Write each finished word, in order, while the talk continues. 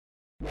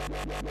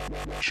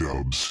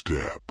Chub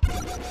Step.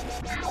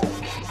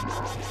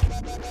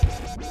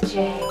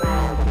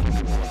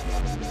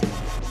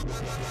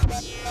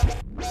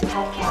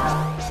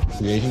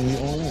 Creating the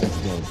oil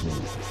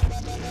adultery.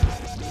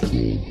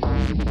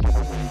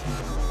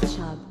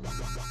 Chub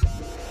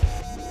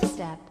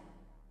Step.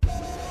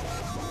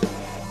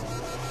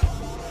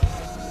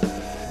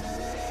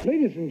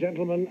 Ladies and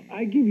gentlemen,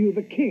 I give you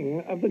the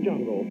king of the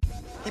jungle.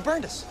 He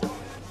burned us.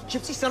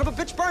 Gypsy son of a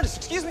bitch burned us.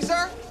 Excuse me,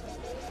 sir.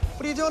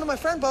 What are you doing to my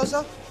friend,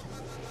 Bozo?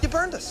 You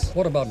burned us.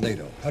 What about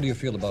NATO? How do you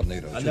feel about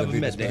NATO? I never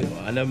met NATO.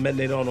 I never met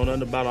NATO. I don't know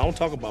nothing about it. I don't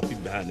talk about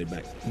people behind their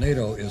back.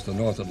 NATO is the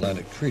North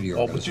Atlantic Treaty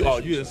Organization. Oh,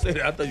 you didn't say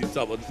that. I thought you were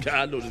talking about the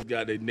guy. I know this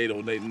guy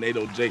named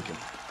NATO Jacob.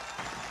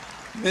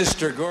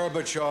 Mr.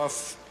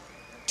 Gorbachev,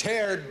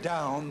 tear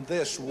down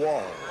this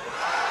wall.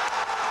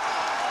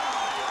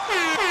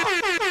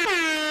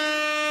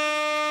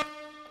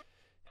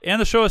 And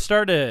the show has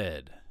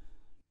started.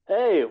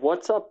 Hey,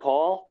 what's up,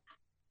 Paul?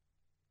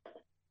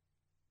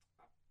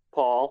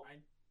 Paul?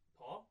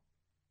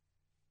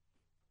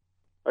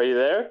 Are you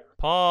there?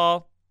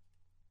 Paul.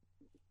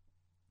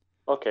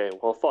 Okay,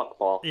 well, fuck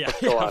Paul. Yeah,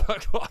 Go on.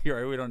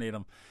 You're right. We don't need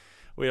him.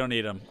 We don't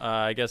need him.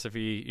 I guess if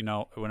he,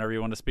 whenever you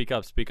want to speak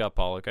up,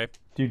 Paul, okay?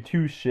 Do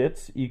 2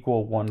 shits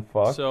equal 1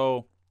 fuck?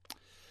 So,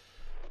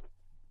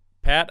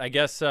 Pat, I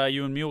guess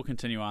you and me will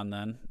continue on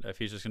then, if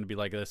he's just going to be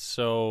like this.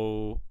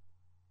 So,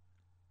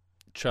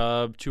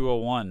 Chub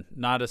 201,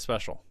 not as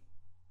special.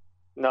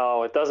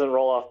 No, it doesn't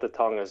roll off the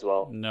tongue as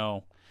well.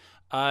 No.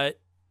 I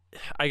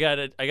got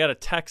a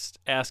text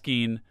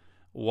asking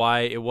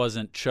why it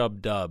wasn't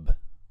Chub Dub.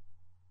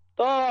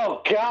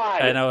 Oh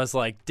God! And I was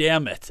like,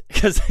 "Damn it!"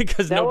 Because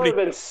that nobody would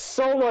have been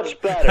so much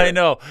better. I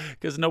know,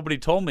 because nobody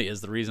told me is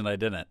the reason I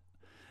didn't.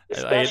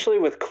 Especially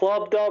with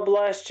Club Dub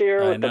last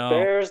year with the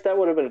Bears, that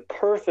would have been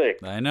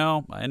perfect. I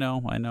know. It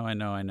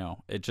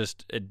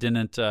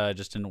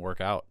didn't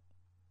work out,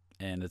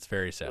 and it's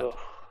very sad. Ugh.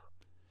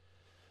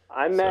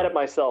 I'm mad at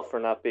myself for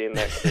not being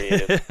that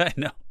creative. I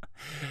know.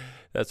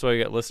 That's why we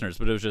got listeners,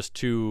 but it was just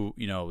too,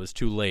 it was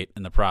too late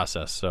in the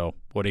process. So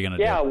what are you going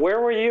to do? Yeah, where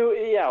were you?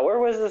 Yeah, where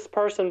was this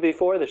person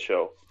before the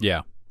show?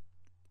 Yeah.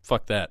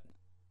 Fuck that.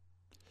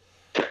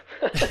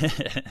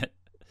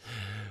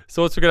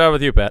 So what's going on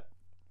with you, Pat?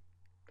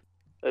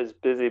 It was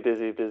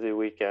busy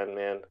weekend,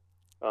 man.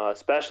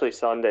 Especially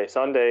Sunday.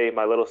 Sunday,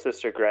 my little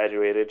sister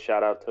graduated.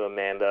 Shout out to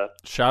Amanda.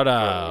 Shout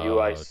out.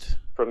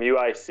 From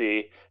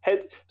UIC.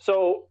 Hey,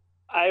 so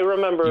I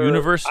remember...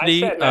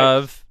 University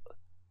of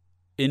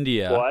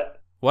India.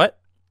 What?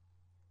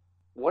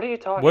 What are you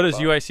talking about? What does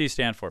UIC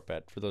stand for,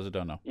 Pat, for those who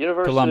don't know?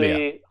 University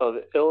Columbia of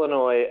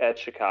Illinois at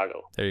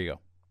Chicago. There you go.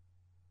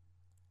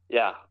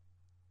 Yeah.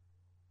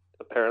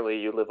 Apparently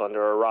you live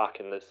under a rock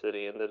in this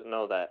city and didn't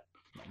know that.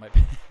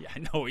 Yeah, I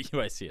know what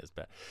UIC is,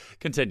 Pat.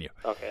 Continue.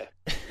 Okay.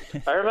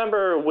 I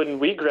remember when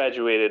we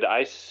graduated,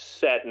 I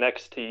sat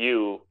next to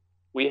you.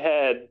 We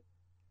had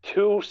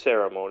 2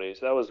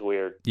 ceremonies. That was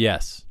weird.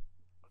 Yes.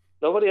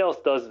 Nobody else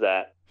does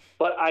that.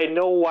 But I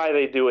know why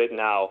they do it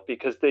now,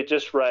 because they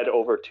just read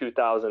over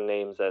 2,000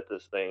 names at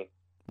this thing.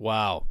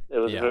 Wow. It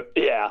was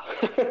yeah.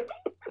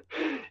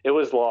 It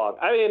was long.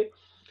 I mean,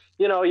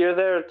 you're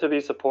there to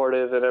be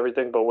supportive and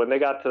everything, but when they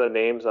got to the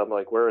names, I'm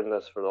like, we're in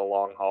this for the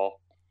long haul.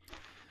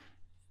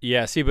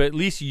 Yeah, see, but at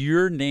least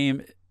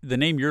the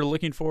name you're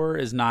looking for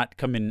is not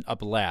coming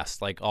up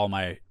last, like all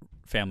my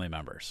family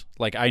members.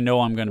 Like, I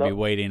know I'm going to be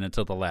waiting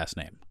until the last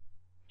name.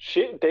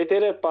 They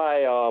did it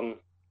by,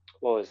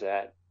 what was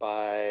that?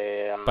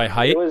 By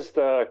height? It was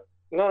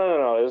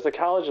no. It was the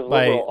College of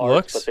by Liberal Arts,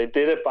 looks? but they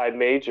did it by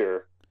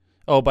major.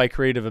 Oh, by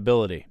creative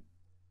ability.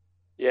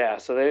 Yeah,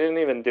 so they didn't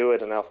even do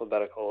it in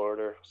alphabetical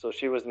order. So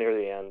she was near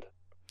the end.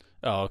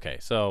 Oh, okay.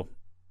 So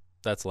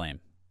that's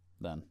lame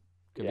then.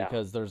 Yeah.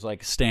 Because there's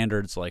like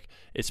standards, like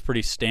it's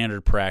pretty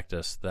standard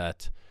practice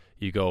that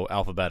you go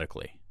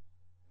alphabetically.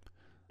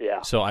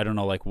 Yeah. So I don't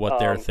know like what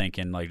they're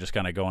thinking, like just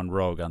kind of going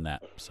rogue on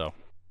that. So.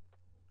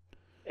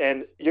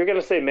 And you're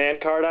going to say man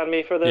card on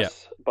me for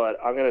this, but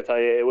I'm going to tell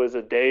you it was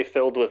a day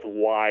filled with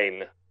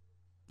wine.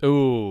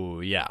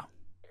 Ooh, yeah.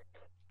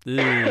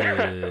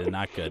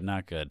 Not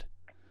good.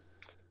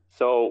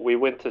 So we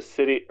went to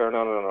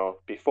no.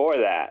 Before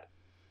that,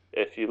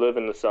 if you live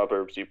in the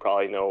suburbs, you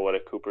probably know what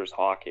a Cooper's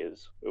Hawk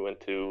is. We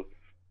went to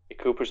a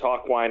Cooper's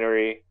Hawk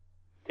winery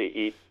to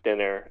eat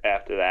dinner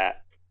after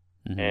that.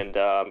 Mm-hmm.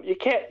 And you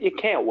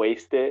can't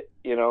waste it,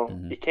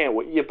 Mm-hmm. You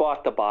can't. You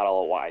bought the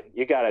bottle of wine.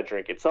 You got to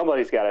drink it.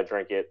 Somebody's got to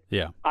drink it.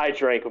 Yeah. I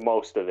drank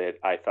most of it,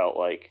 I felt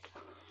like.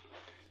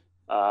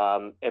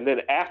 And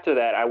then after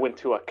that, I went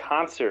to a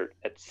concert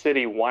at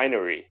City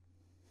Winery.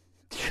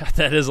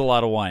 That is a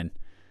lot of wine.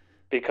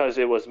 Because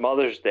it was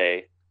Mother's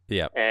Day.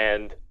 Yeah.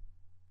 And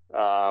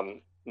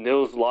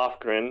Nils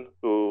Lofgren,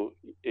 who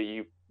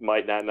you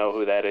might not know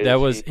who that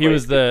is. He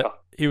was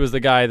the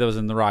guy that was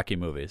in the Rocky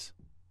movies.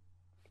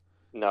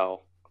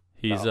 No.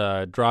 He's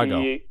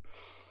Drago.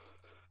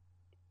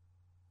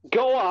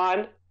 Go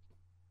on.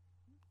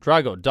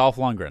 Drago, Dolph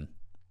Lundgren.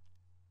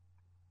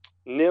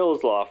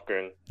 Nils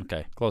Lofgren.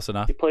 Okay, close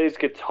enough. He plays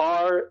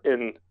guitar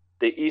in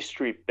the E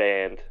Street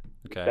Band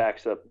Okay.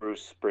 backs up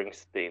Bruce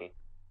Springsteen.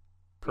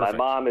 Perfect. My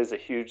mom is a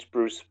huge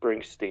Bruce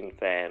Springsteen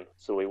fan,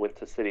 so we went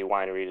to City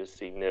Winery to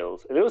see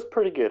Nils, and it was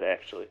pretty good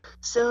actually.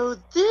 So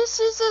this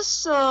is a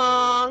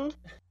song.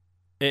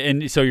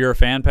 And so you're a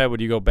fan, Pat?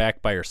 Would you go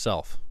back by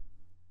yourself?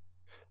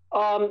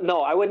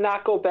 No, I would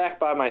not go back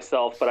by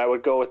myself, but I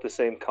would go with the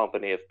same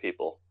company of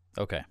people.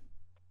 Okay.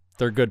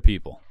 They're good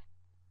people.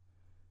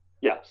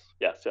 Yes.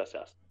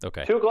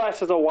 Okay. 2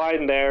 glasses of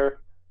wine there.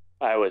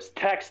 I was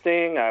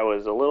texting. I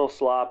was a little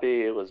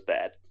sloppy. It was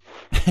bad.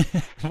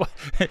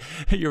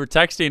 You were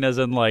texting as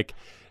in like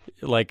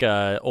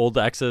old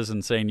exes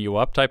and saying you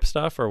up type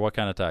stuff, or what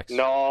kind of text?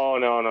 No.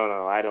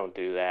 I don't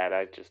do that.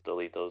 I just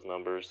delete those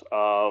numbers.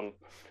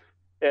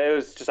 It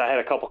was just I had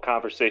a couple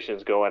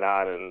conversations going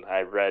on, and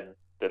I read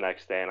the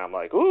next day, and I'm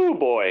like, ooh,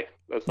 boy.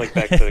 That's like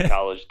back to the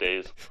college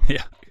days.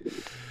 Yeah.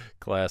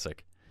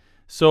 Classic.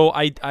 So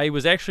I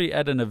was actually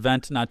at an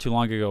event not too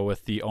long ago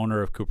with the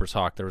owner of Cooper's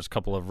Hawk. There was a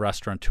couple of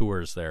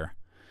restaurateurs there.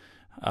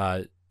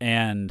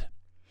 And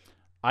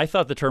I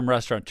thought the term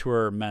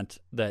restaurateur meant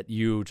that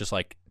you just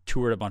like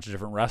toured a bunch of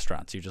different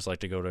restaurants. You just like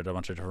to go to a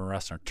bunch of different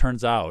restaurants.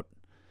 Turns out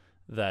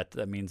that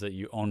means that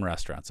you own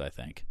restaurants, I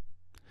think.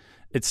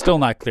 It's still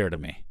not clear to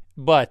me.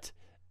 But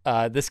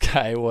this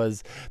guy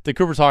the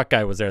Cooper's Hawk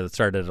guy was there that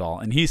started it all.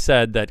 And he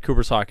said that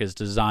Cooper's Hawk is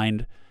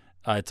designed,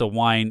 it's a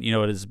wine,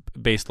 it is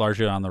based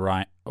largely on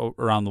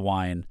around the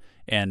wine,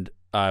 and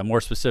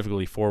more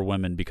specifically for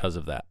women because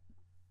of that.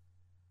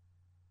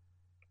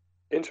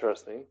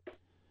 Interesting.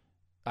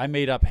 I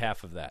made up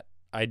half of that.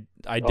 I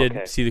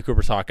did see the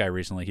Cooper's Hawk guy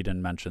recently. He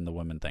didn't mention the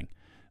women thing.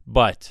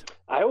 But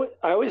I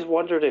always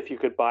wondered if you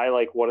could buy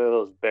like one of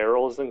those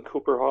barrels in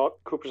Cooper's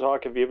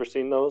Hawk. Have you ever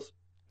seen those?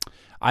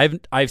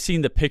 I've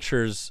seen the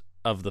pictures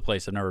of the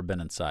place. I've never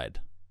been inside.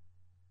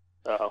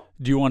 Oh.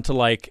 Do you want to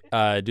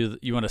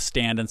you want to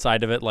stand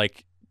inside of it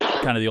like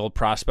kind of the old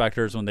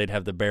prospectors when they'd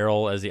have the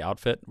barrel as the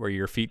outfit where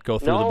your feet go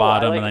through the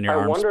bottom and then your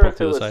arms poke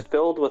through the side? I wonder if it was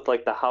filled with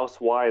like the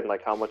house wine,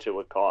 like how much it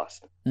would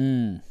cost.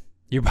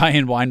 You're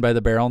buying wine by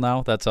the barrel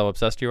now? That's how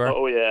obsessed you are?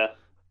 Oh yeah.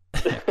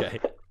 Okay.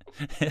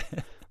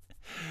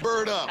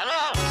 Bird up.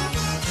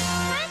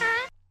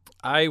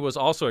 I was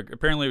also,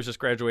 apparently it was just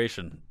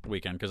graduation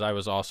weekend because I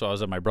was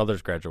at my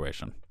brother's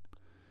graduation.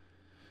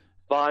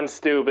 Von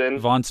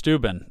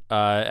Steuben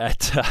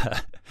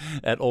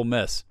at Ole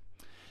Miss.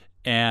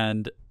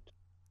 And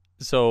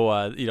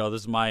so,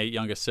 this is my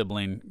youngest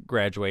sibling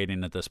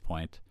graduating at this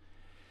point.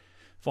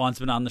 Vaughn's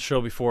been on the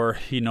show before.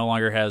 He no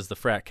longer has the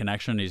frat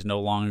connection. He's no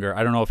longer,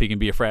 I don't know if he can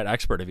be a frat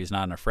expert if he's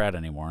not in a frat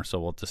anymore. So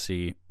we'll just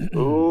see.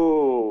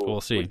 Ooh.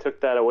 We'll see. We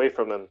took that away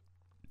from him.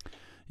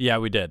 Yeah,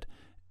 we did.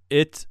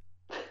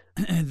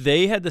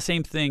 They had the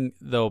same thing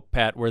though,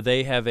 Pat, where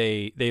they have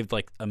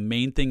like a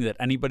main thing that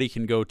anybody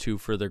can go to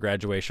for their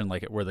graduation,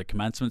 like where the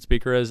commencement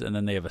speaker is, and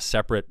then they have a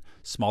separate,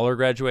 smaller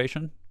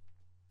graduation.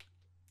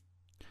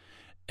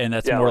 And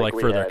that's more like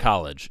for their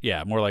college.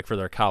 Yeah, more like for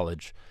their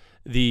college.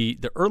 The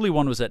early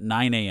one was at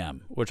 9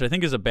 a.m., which I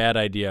think is a bad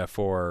idea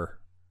for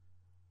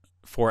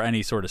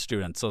any sort of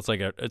student. So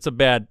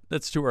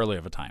it's too early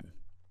of a time.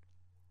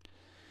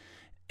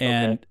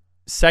 And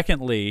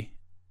secondly,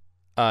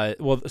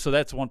 so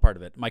that's one part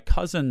of it. My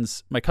cousin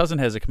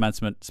has a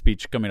commencement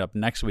speech coming up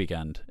next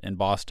weekend in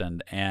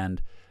Boston,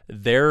 and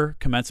their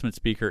commencement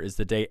speaker is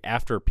the day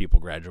after people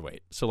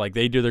graduate. So like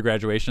they do their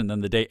graduation,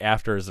 then the day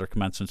after is their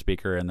commencement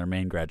speaker and their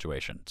main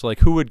graduation. So like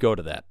who would go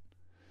to that?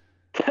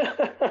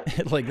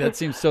 Like that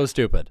seems so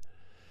stupid.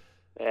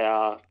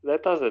 Yeah,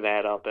 that doesn't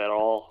add up at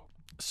all.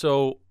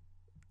 So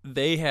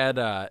they had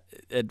at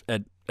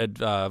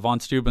Von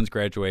Steuben's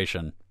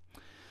graduation,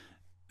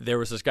 there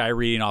was this guy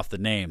reading off the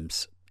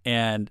names,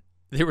 and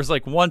there was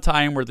like one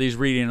time where he's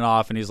reading it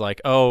off and he's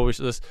like, oh,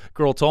 this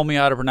girl told me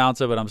how to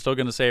pronounce it, but I'm still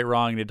going to say it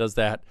wrong, and he does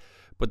that.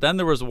 But then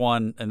there was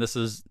one, and this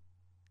is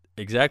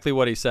exactly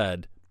what he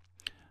said.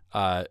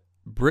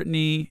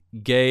 Brittany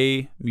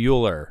Gay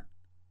Mueller.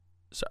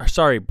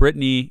 Sorry,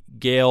 Brittany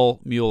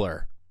Gail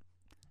Mueller.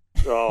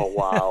 Oh,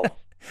 wow.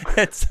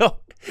 And so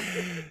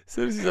he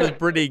says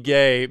Brittany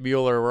Gay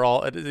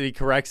Mueller, he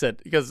corrects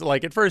it because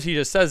like at first he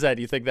just says that,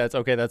 you think that's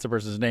okay, that's a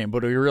person's name,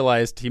 but we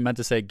realized he meant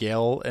to say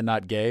Gail and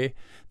not Gay.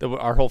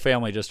 Our whole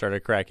family just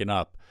started cracking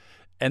up.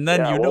 And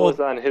then what was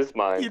on his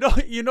mind?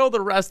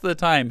 The rest of the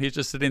time he's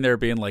just sitting there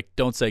being like,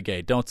 don't say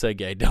gay, don't say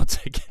gay, don't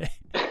say gay.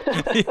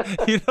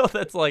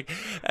 That's like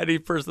any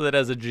person that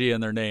has a G in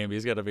their name,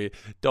 he's gonna be,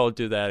 don't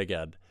do that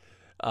again.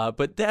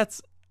 But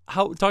that's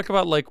how, talk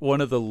about like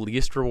one of the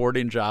least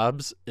rewarding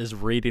jobs is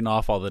reading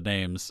off all the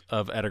names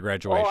at a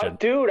graduation. Oh,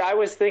 dude, I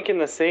was thinking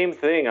the same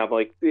thing. I'm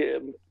like,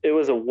 it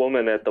was a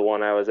woman at the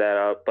one I was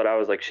at, but I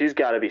was like, she's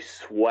got to be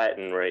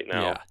sweating right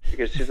now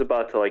because she's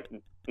about to like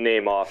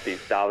name off these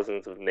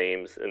thousands of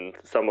names, and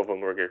some of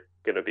them are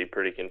going to be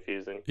pretty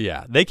confusing.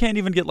 Yeah, they can't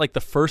even get like the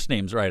first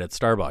names right at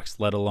Starbucks,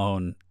 let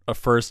alone a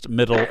first,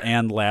 middle,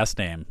 and last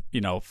name.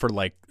 For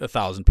like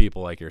 1,000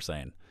 people, like you're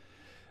saying.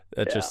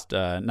 That's just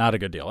not a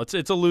good deal. It's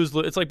a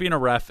lose-lose. It's like being a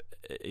ref,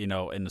 in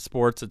the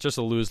sports. It's just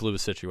a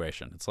lose-lose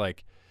situation. It's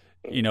like,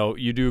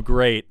 you do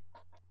great,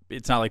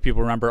 it's not like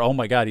people remember, oh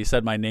my God, he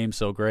said my name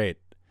so great.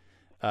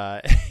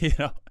 You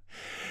know,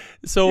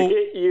 so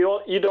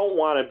you don't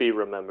want to be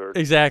remembered.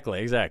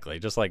 Exactly.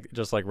 Just like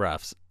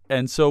refs.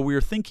 And so we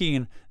were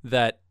thinking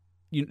that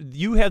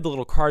you have the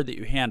little card that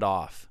you hand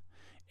off,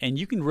 and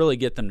you can really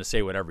get them to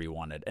say whatever you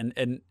wanted.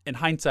 And in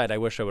hindsight, I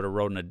wish I would have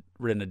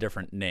written a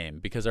different name,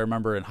 because I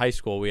remember in high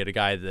school we had a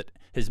guy that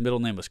his middle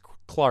name was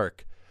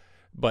Clark,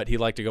 but he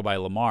liked to go by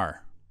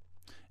Lamar.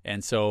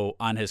 And so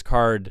on his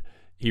card,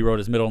 he wrote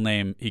his middle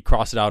name. He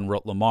crossed it out and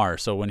wrote Lamar.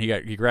 So when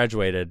he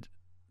graduated,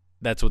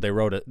 that's what they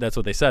wrote. That's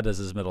what they said as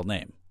his middle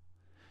name.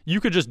 You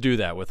could just do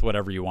that with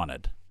whatever you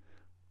wanted.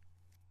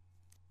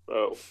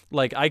 Oh,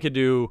 like I could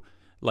do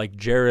like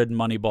Jared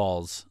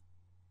Moneyballs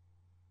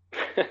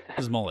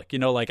Smolik. You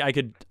know, like I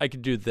could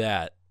do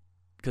that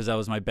because that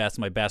was my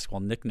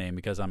basketball nickname,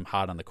 because I'm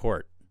hot on the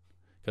court,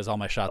 because all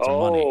my shots are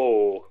money.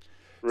 Oh,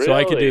 really? So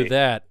I could do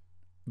that,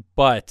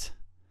 but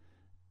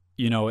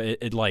you know,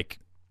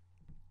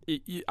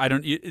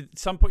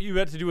 some point you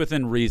had to do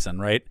within reason,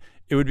 right?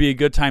 It would be a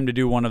good time to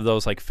do one of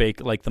those like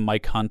fake, like the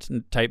Mike Hunt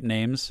type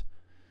names,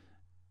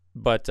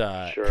 but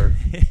sure,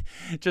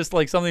 just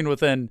like something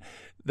within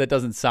that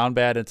doesn't sound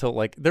bad until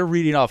like they're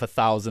reading off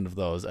 1,000 of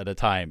those at a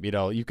time. You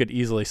know, you could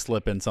easily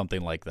slip in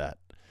something like that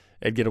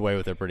and get away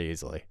with it pretty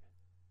easily.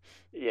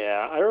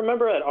 Yeah, I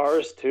remember at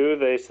ours too,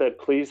 they said,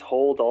 please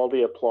hold all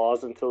the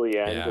applause until the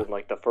end. Yeah. And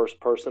like the first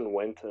person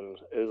went, and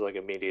it was like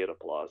immediate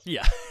applause.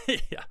 Yeah.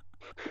 Yeah.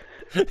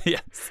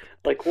 Yes.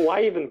 Like,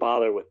 why even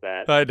bother with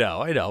that? I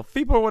know.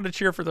 People want to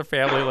cheer for their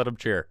family, let them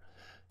cheer.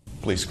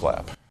 Please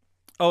clap.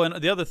 Oh,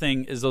 and the other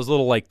thing is those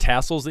little like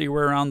tassels that you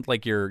wear around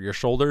like your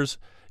shoulders.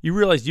 You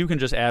realize you can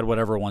just add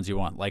whatever ones you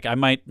want. Like I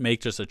might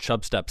make just a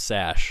Chub Step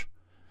sash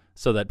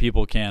so that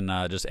people can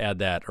just add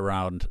that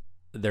around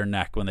their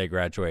neck when they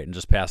graduate and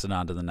just pass it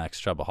on to the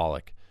next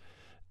Chubaholic.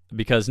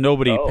 Because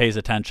nobody pays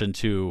attention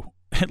to,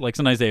 like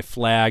sometimes they have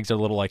flags that are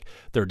little like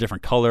they're a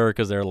different color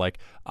because they're like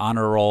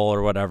honor roll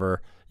or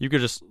whatever. You can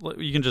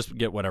just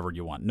get whatever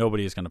you want.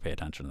 Nobody is going to pay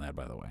attention to that,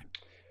 by the way.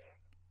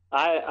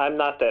 I'm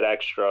not that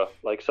extra.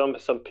 Like some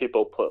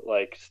people put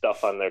like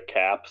stuff on their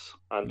caps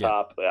on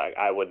top.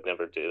 I would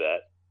never do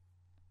that.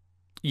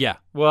 Yeah,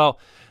 well,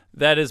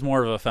 that is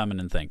more of a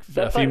feminine thing.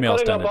 That's Females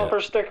like putting tend a bumper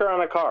sticker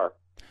on a car.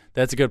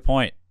 That's a good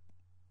point.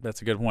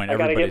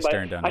 Everybody's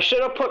staring down. I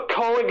should have put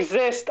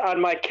coexist on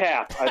my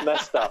cap. I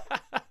messed up.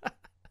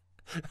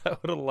 I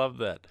would have loved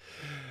that.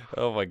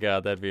 Oh my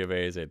God, that'd be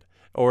amazing.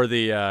 Or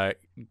the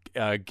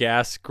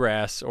gas,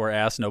 grass, or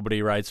ass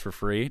nobody rides for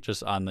free,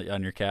 just on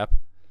your cap.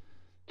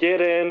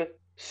 Get in,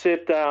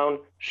 sit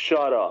down,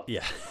 shut up.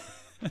 Yeah.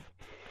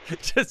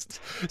 Just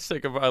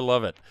stick them. I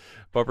love it.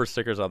 Bumper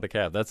stickers on the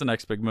cab. That's the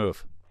next big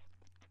move.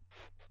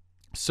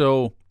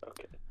 So,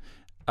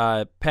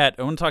 Pat,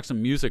 I want to talk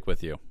some music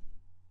with you.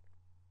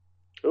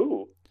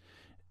 Ooh.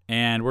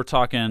 And we're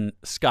talking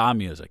ska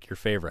music, your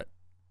favorite.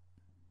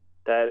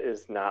 That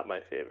is not my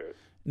favorite.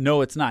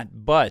 No, it's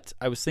not. But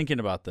I was thinking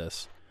about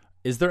this.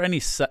 Is there any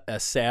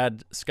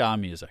sad ska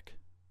music?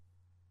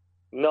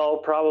 No,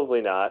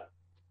 probably not.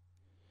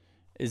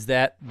 Is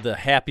that the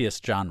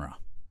happiest genre?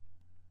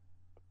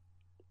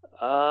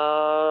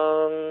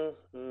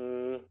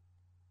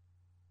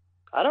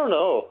 I don't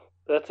know.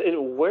 That's it.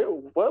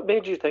 What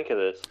made you think of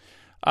this?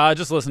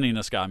 Just listening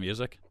to ska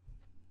music.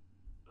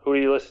 Who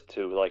do you listen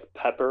to? Like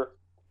Pepper?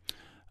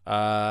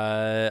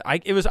 I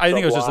think it was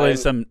just like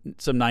some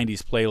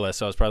 90s playlist.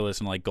 So I was probably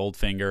listening to like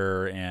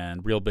Goldfinger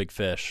and Real Big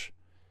Fish.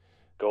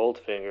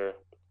 Goldfinger.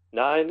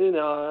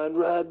 99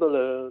 red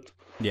balloons.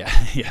 Yeah,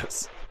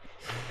 yes.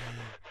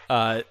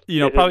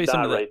 Probably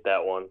some of the, rate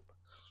that one.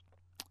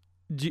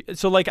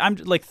 So like I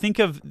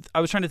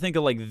was trying to think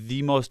of like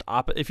the most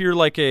if you're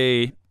like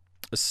a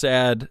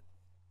sad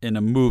in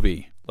a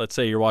movie, let's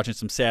say you're watching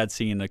some sad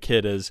scene, a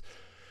kid is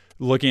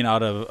looking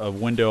out of a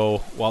window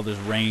while there's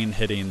rain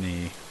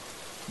hitting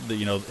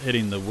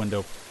hitting the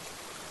window,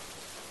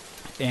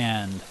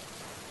 and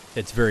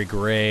it's very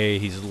gray.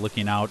 He's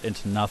looking out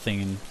into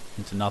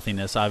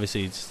nothingness.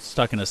 Obviously he's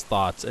stuck in his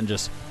thoughts, and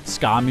just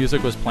ska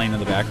music was playing in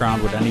the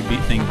background. Would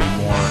anything be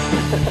more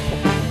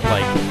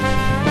like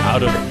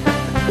out of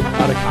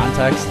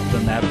context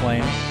than that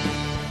playing?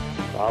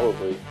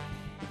 Probably.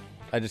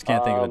 I just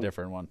can't think of a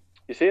different one.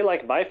 You see,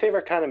 like my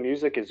favorite kind of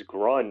music is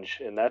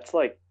grunge, and that's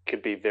like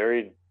could be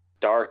very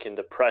dark and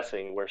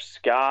depressing, where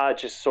ska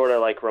just sort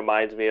of like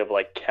reminds me of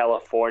like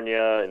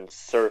California and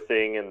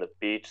surfing and the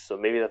beach. So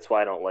maybe that's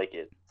why I don't like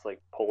it. It's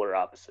like polar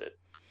opposite.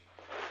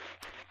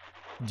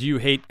 Do you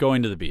hate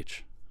going to the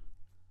beach?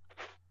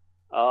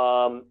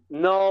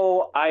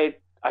 No, I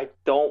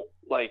don't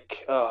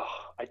like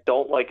I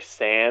don't like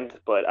sand,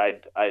 but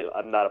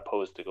I'm not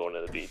opposed to going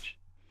to the beach.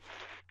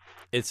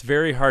 It's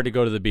very hard to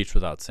go to the beach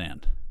without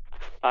sand.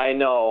 I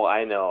know.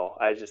 I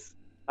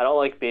don't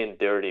like being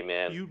dirty,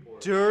 man. You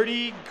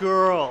dirty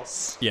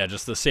girls. Yeah,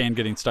 just the sand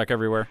getting stuck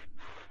everywhere.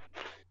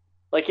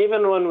 Like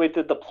even when we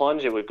did the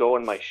plunge, it would go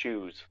in my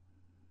shoes.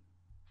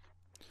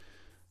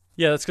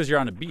 Yeah, that's because you're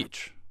on a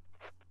beach.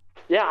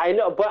 Yeah, I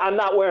know, but I'm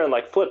not wearing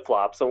like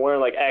flip-flops. I'm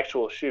wearing like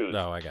actual shoes.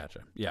 Oh, I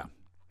gotcha. Yeah.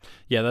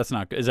 Yeah, that's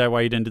not good. Is that why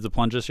you didn't do the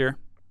plunge this year?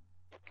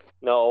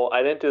 No,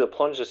 I didn't do the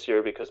plunge this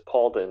year because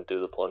Paul didn't do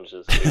the plunge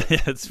this year.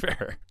 Yeah, that's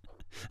fair.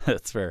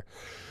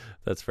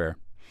 That's fair.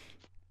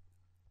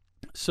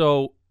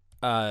 So,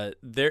 you want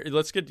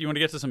to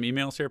get to some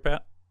emails here,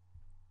 Pat?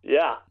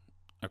 Yeah.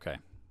 Okay.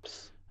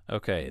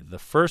 The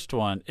first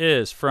one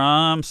is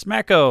from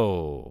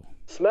Smacko.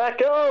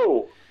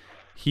 Smacko!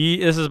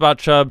 This is about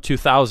Chubb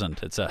 2000,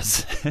 it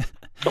says.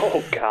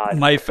 Oh, God.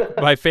 My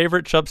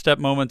favorite Chubb Step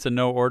moments in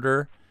no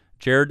order: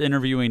 Jared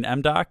interviewing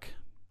M-Doc,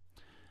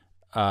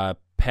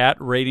 Pat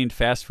rating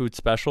fast food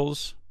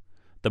specials,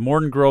 the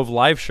Morton Grove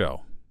live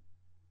show.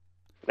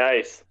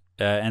 Nice.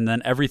 And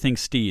then everything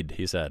Steed,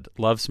 he said.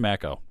 Love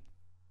Smacko.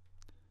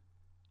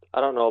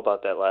 I don't know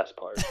about that last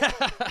part.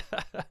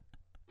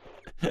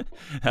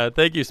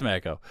 Thank you,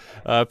 Smacko.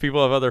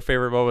 People have other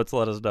favorite moments,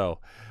 let us know.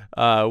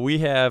 All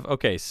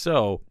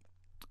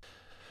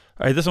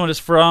right, this one is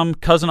from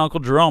Cousin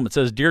Uncle Jerome. It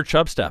says, Dear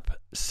Chubstep,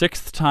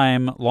 6th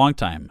time, long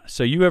time.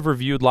 So you have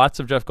reviewed lots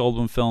of Jeff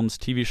Goldblum films,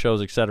 TV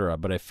shows, etc.,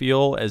 but I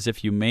feel as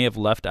if you may have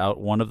left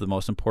out one of the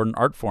most important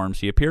art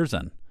forms he appears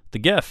in, the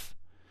GIF.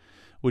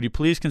 Would you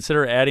please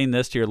consider adding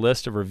this to your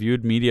list of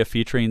reviewed media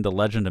featuring the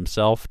legend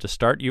himself? To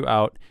start you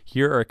out,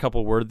 here are a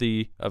couple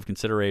worthy of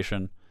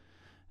consideration.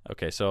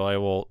 Okay, so I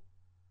will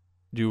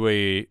do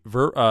a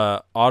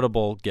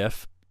audible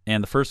GIF,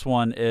 and the first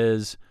one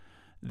is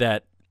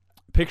that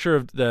picture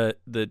of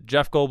the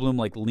Jeff Goldblum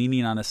like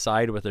leaning on his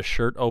side with his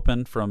shirt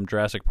open from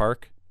Jurassic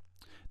Park.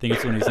 I think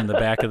it's when he's in the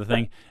back of the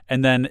thing.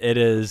 And then it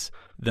is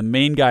the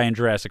main guy in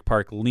Jurassic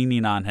Park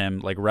leaning on him,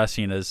 like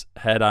resting his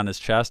head on his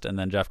chest, and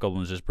then Jeff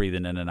Goldblum's just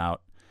breathing in and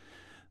out.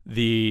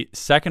 The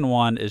second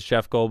one is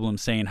Jeff Goldblum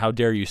saying, "How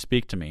dare you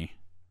speak to me?"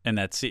 And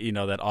that's,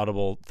 that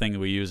audible thing that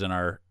we use in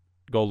our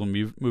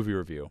Goldblum movie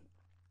review.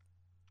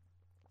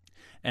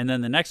 And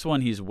then the next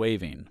one, he's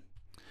waving.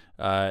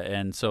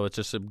 And so it's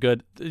just a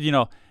good,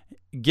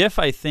 GIF,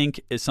 I think,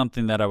 is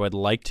something that I would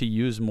like to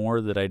use more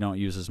that I don't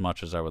use as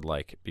much as I would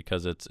like,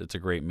 because it's a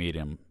great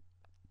medium.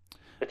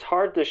 It's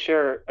hard to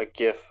share a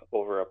GIF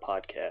over a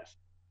podcast.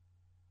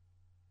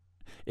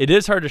 It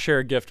is hard to share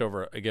a GIF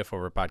over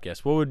a podcast.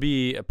 What would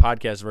be a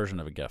podcast version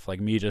of a GIF?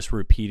 Like me just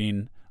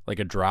repeating like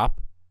a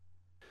drop?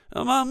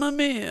 Oh, mamma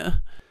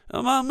mia.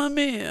 Oh, mamma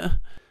mia.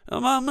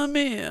 Oh, mamma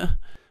mia.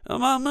 Oh,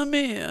 mamma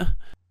mia.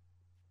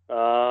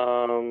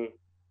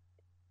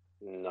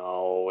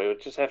 No, it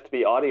would just have to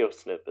be audio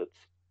snippets.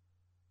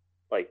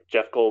 Like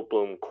Jeff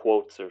Goldblum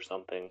quotes or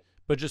something.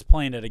 But just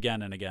playing it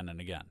again and again and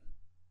again.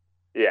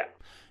 Yeah.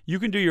 You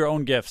can do your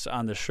own GIFs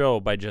on the show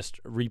by just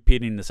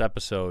repeating this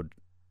episode.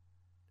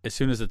 As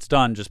soon as it's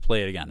done, just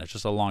play it again. It's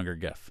just a longer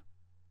GIF.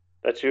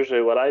 That's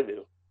usually what I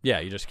do.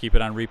 Yeah, you just keep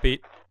it on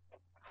repeat?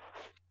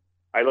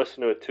 I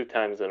listen to it 2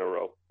 times in a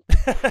row.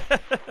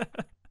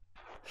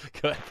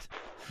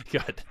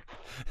 Good.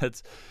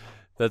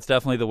 That's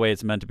definitely the way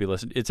it's meant to be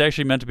listened. It's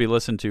actually meant to be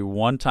listened to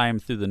one time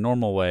through the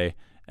normal way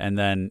and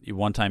then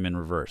one time in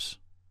reverse.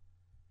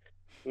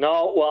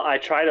 No, well, I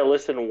try to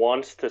listen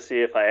once to see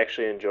if I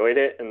actually enjoyed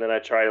it, and then I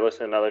try to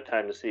listen another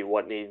time to see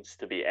what needs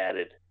to be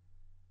added.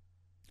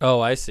 Oh,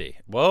 I see.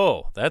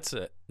 Whoa, that's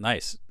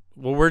nice.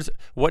 Well,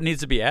 what needs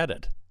to be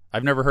added?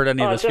 I've never heard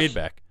any of this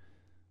feedback.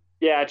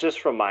 Yeah, just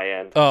from my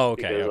end. Oh,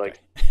 okay.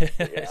 Because,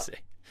 yeah.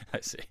 I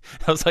see.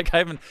 I was like,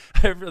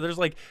 there's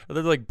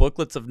like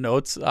booklets of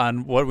notes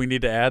on what we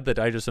need to add that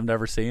I just have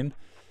never seen.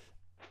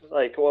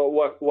 Like, well,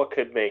 what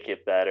could make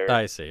it better?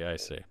 I see.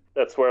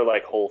 That's where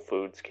like Whole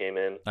Foods came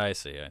in. I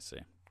see.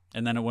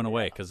 And then it went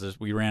away because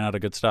we ran out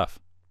of good stuff.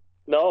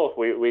 No,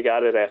 we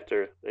got it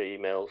after the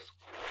emails.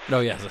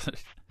 Oh, yes.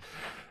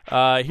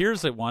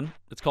 Here's one.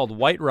 It's called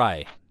White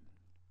Rye.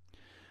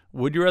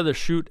 Would you rather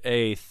shoot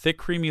a thick,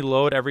 creamy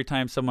load every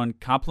time someone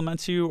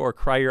compliments you, or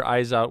cry your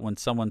eyes out when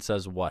someone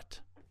says what?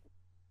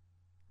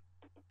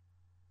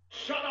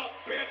 Shut up,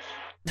 bitch!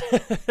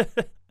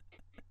 Is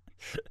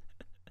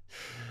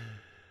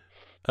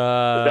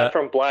that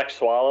from Black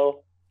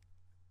Swallow?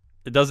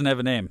 It doesn't have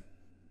a name.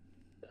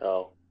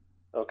 Oh,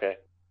 okay.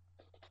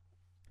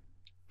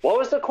 What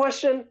was the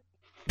question?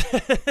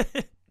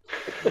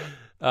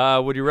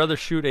 Would you rather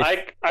shoot a...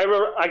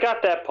 I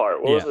got that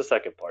part. What was the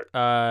second part?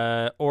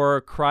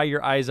 Or cry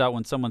your eyes out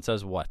when someone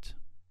says what?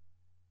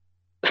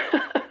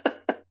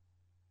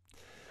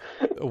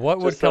 What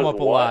would come up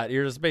a lot?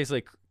 You're just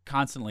basically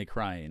constantly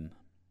crying.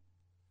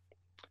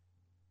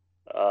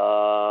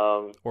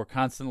 Or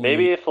constantly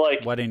maybe if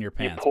like wetting your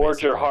pants. You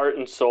poured your heart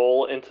and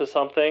soul into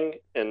something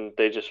and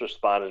they just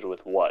responded with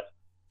what?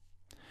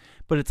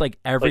 But it's like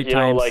every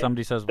time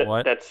somebody says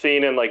what? That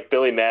scene in like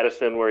Billy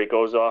Madison where he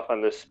goes off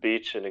on this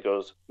speech and he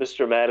goes,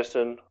 "Mr.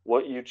 Madison,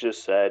 what you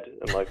just said,"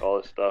 and like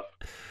all this stuff.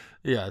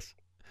 Yes.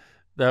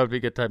 That would be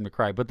a good time to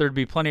cry. But there'd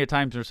be plenty of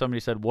times where somebody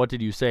said, "What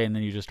did you say?" And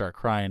then you just start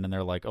crying and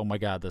they're like, "Oh my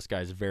God, this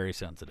guy's very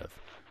sensitive."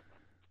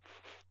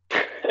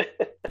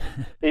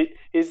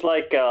 He's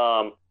like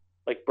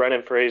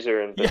Brendan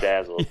Fraser in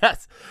Bedazzled.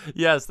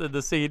 Yes, in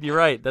the scene, you're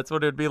right. That's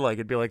what it'd be like.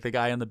 It'd be like the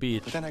guy on the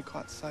beach. But then I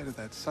caught sight of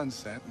that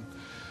sunset, and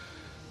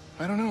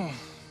I don't know.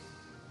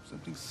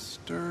 Something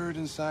stirred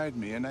inside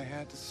me, and I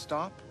had to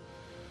stop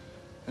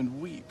and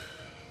weep.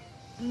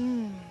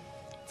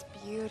 It's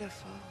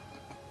beautiful.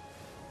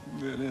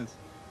 It is.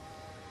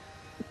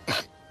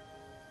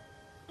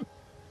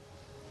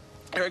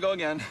 Here I go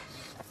again.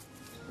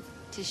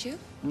 Tissue?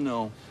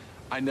 No,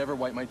 I never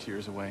wipe my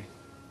tears away.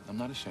 I'm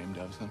not ashamed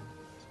of them.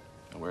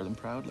 I wear them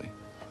proudly.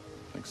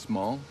 Like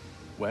small,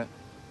 wet,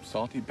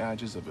 salty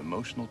badges of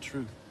emotional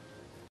truth.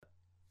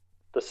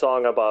 The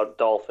song about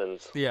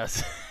dolphins.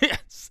 Yes.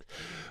 Yes.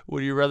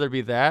 Would you rather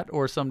be that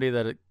or somebody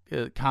that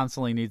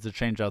constantly needs to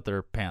change out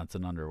their pants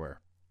and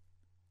underwear?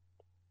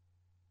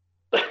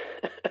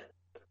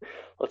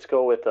 Let's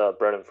go with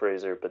Brendan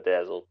Fraser,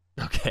 Bedazzled.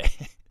 Okay.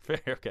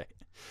 Fair. Okay.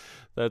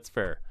 That's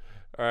fair.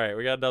 All right.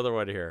 We got another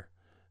one here.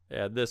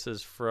 Yeah, this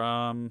is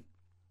from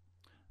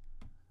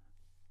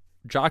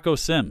Jocko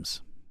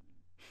Sims.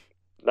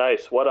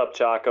 Nice. What up,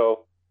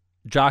 Jocko?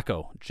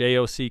 Jocko.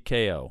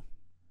 Jocko.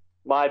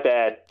 My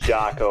bad,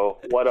 Jocko.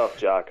 What up,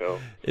 Jocko?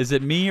 Is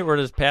it me or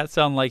does Pat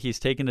sound like he's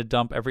taking a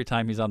dump every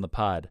time he's on the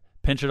pod?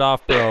 Pinch it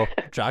off, bro.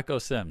 Jocko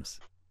Sims.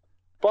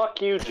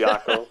 Fuck you,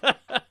 Jocko.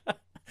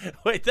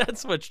 Wait, that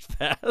switched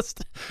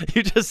fast.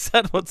 You just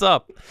said what's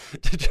up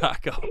to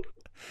Jocko.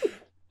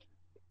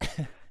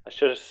 I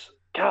should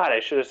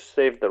have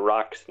saved the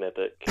rock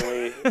snippet. Can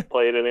we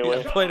play it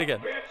anyway? Yeah, play it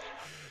again.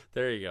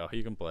 There you go.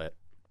 You can play it.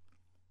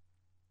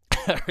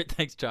 All right,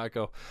 thanks,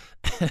 Jocko.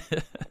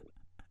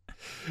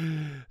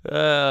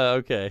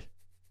 Okay.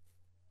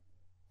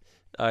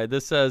 All right,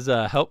 this says,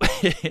 help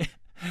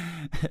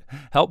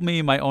help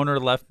me. My owner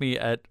left me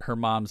at her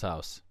mom's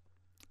house.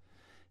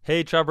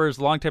 Hey, Chubbers,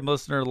 longtime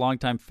listener,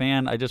 longtime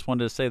fan. I just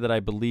wanted to say that I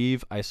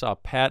believe I saw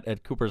Pat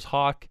at Cooper's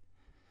Hawk.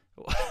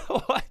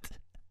 What?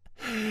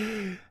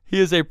 He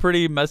is a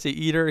pretty messy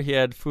eater. He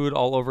had food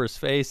all over his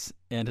face,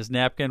 and his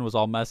napkin was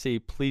all messy.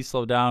 Please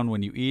slow down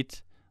when you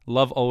eat.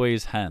 Love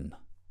always, Hen.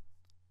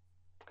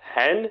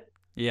 Hen?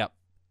 Yep.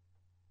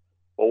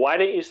 Well, why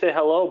didn't you say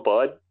hello,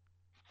 bud?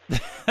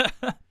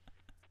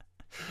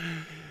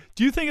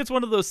 Do you think it's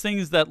one of those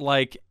things that,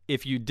 like,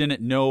 if you didn't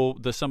know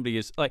that somebody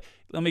is, like,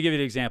 let me give you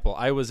an example.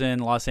 I was in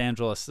Los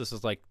Angeles. This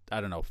is like,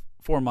 I don't know,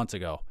 4 months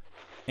ago.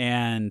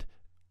 And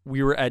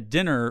we were at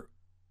dinner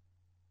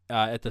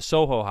at the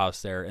Soho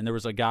House there. And there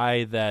was a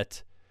guy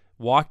that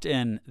walked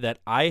in that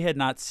I had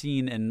not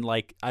seen in,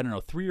 like, I don't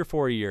know, 3 or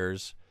 4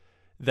 years,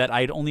 that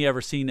I'd only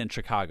ever seen in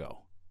Chicago.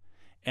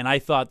 And I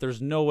thought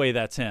there's no way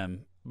that's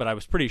him, but I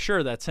was pretty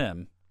sure that's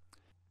him.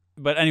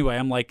 But anyway,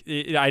 I'm like,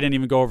 I didn't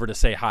even go over to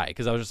say hi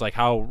because I was just like,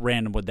 how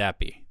random would that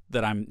be?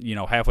 That I'm,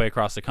 halfway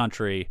across the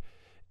country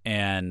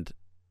and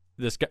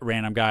this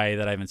random guy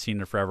that I haven't seen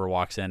in forever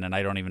walks in and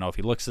I don't even know if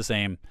he looks the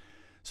same.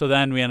 So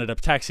then we ended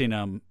up texting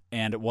him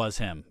and it was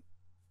him.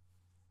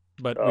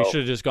 But we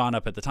should have just gone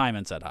up at the time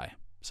and said hi.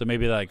 So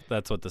maybe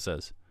that's what this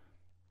is.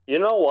 You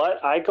know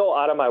what? I go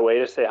out of my way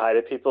to say hi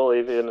to people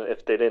even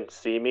if they didn't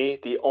see me.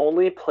 The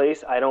only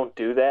place I don't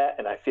do that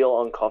and I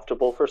feel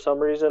uncomfortable for some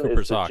reason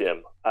is the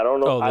gym. I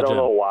don't know. I don't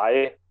know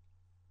why,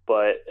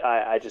 but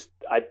I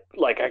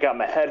got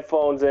my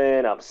headphones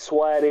in. I'm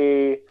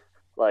sweaty.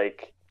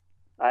 Like,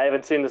 I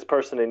haven't seen this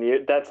person in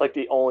years. That's like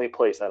the only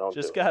place I don't.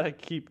 Just gotta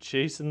keep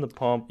chasing the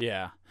pump.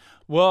 Yeah.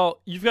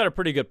 Well, you've got a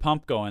pretty good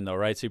pump going though,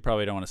 right? So you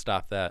probably don't want to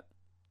stop that.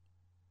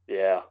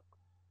 Yeah.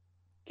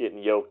 Getting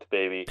yoked,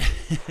 baby.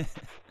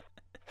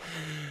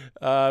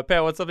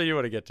 Pat, what's something you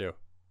want to get to?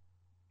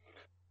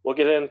 We'll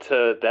get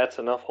into That's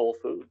Enough Whole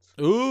Foods.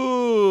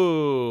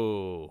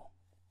 Ooh.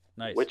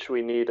 Nice. Which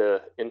we need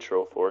a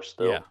intro for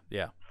still.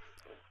 Yeah.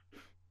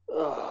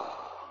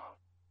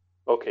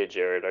 Okay,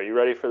 Jared, are you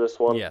ready for this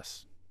one?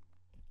 Yes.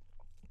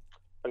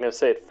 I'm going to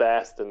say it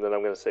fast, and then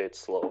I'm going to say it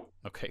slow.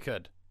 Okay,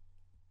 good.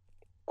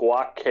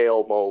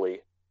 Guac-kale-mole.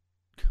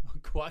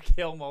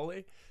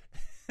 Guac-kale-mole?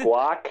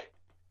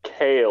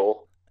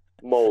 Guac-kale-mole.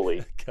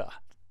 God.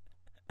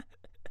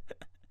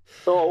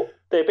 So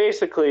they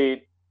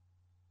basically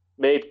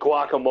made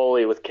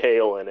guacamole with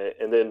kale in it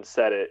and then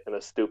said it in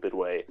a stupid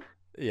way.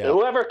 Yeah. And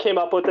whoever came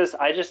up with this,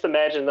 I just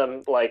imagine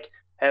them like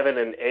having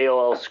an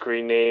AOL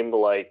screen name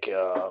like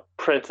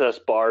Princess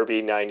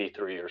Barbie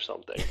 93 or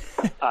something.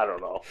 I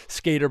don't know.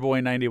 Skater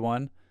Boy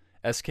 91,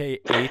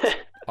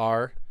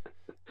 SK8R.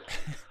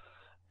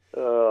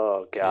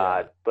 Oh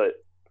God! Yeah.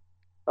 But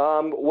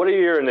what are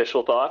your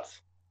initial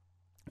thoughts?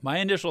 My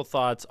initial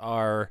thoughts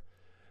are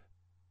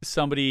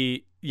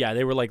somebody. Yeah,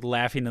 they were like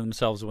laughing to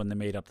themselves when they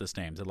made up this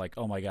name. They're like,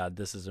 "Oh my God,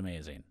 this is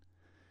amazing!"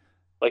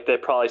 Like they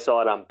probably saw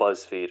it on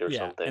BuzzFeed or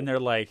something. And they're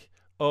like,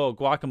 "Oh,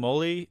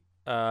 guacamole.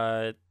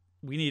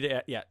 We need to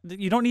add,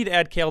 you don't need to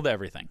add kale to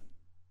everything.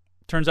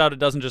 Turns out it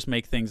doesn't just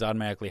make things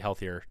automatically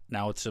healthier.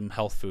 Now it's some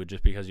health food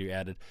just because you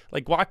added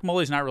like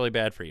guacamole is not really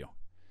bad for you.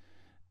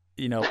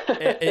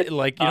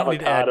 Like you don't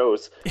need to add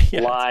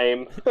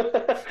lime.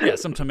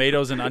 Some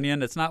tomatoes and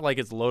onion. It's not like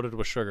it's loaded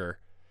with sugar.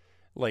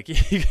 Like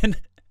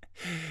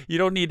you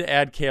don't need to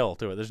add kale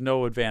to it. There's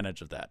no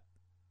advantage of that.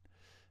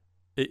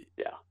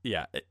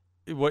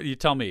 What you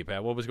tell me,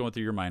 Pat? What was going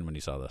through your mind when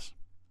you saw this?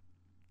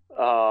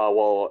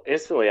 Well,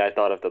 instantly I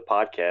thought of the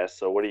podcast.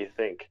 So what do you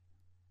think?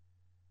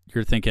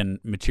 You're thinking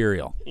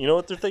material. You know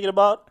what they're thinking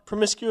about?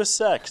 Promiscuous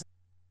sex.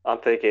 I'm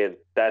thinking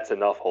that's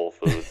enough Whole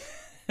Foods.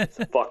 It's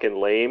a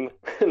fucking lame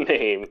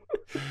name.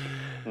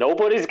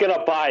 Nobody's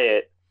gonna buy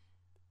it.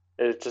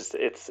 It's just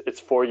it's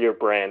for your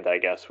brand, I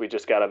guess. We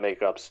just gotta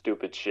make up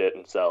stupid shit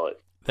and sell it.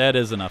 That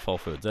is enough Whole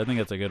Foods. I think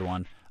that's a good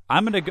one.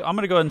 I'm gonna go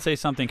ahead and say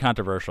something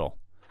controversial,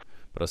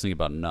 but I was thinking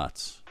about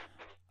nuts.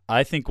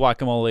 I think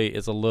guacamole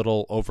is a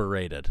little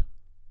overrated.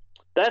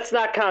 That's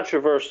not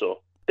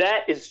controversial.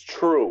 That is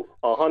true,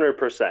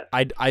 100%.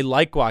 I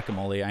like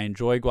guacamole. I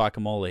enjoy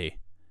guacamole.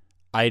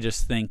 I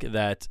just think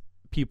that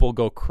people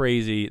go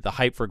crazy. The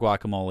hype for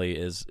guacamole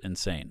is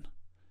insane.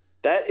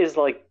 That is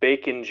like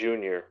Bacon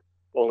Jr.,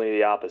 only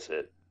the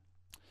opposite.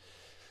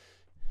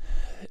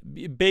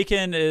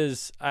 Bacon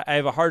is... I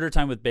have a harder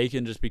time with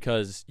bacon just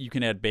because you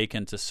can add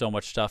bacon to so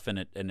much stuff, and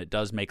it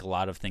does make a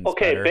lot of things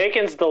better.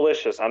 Bacon's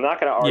delicious. I'm not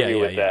going to argue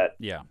with that.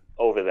 Yeah.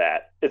 Over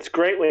that. It's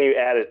great when you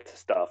add it to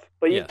stuff,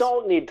 but you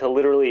don't need to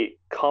literally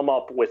come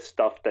up with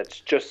stuff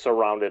that's just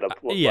surrounded up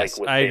yes,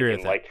 with I bacon. agree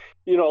with that.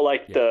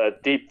 Like, the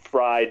deep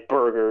fried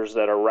burgers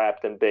that are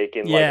wrapped in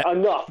bacon. Yeah. Like,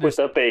 enough with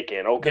the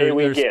bacon. Okay,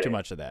 we get it. There's too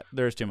much of that.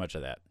 There's too much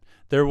of that.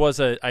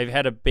 I've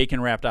had a bacon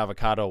wrapped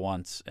avocado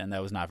once, and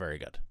that was not very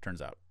good,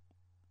 turns out.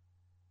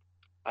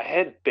 I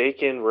had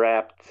bacon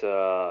wrapped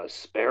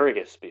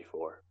asparagus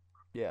before.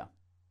 Yeah.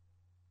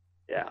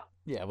 Yeah.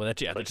 Yeah, well,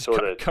 that's like just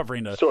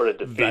covering a sort of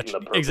defeating the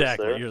purpose.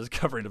 Exactly, there. You're just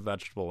covering a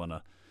vegetable in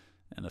a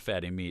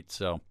fatty meat.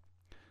 So,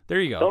 there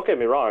you go. Don't get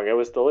me wrong; it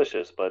was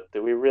delicious. But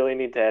do we really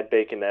need to add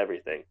bacon to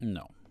everything?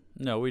 No,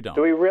 we don't.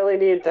 Do we really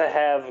need to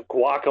have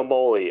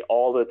guacamole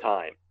all the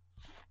time?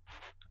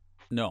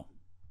 No.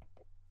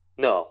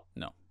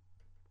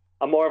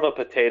 I'm more of a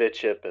potato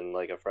chip and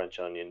like a French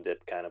onion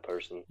dip kind of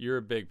person. You're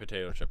a big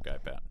potato chip guy,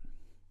 Pat.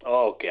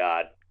 Oh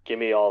God, give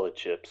me all the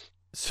chips.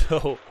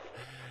 So.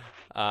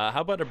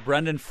 How about a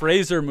Brendan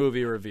Fraser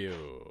movie review?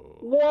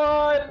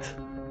 What?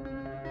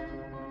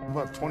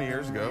 About 20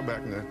 years ago,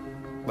 back in the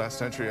last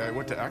century, I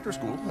went to actor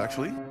school,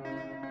 actually.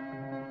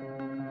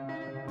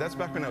 That's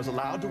back when I was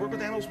allowed to work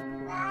with animals.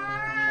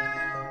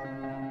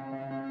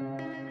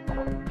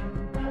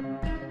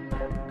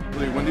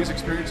 When these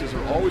experiences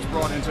are always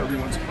brought into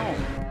everyone's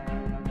home.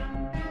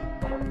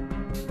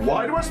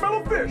 Why do I smell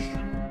a fish?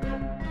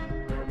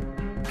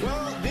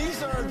 Well,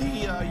 these are the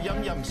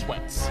Yum Yum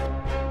sweats.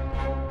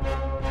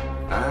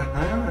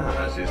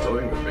 Aha, she's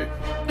toying with me.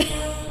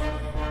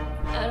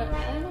 I don't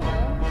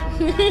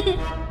know.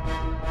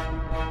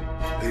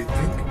 They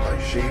think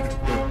I shaved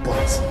their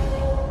butts.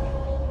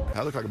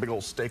 I look like a big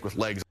old steak with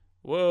legs.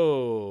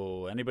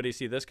 Whoa. Anybody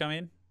see this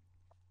coming?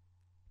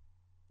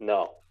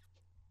 No.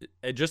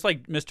 Just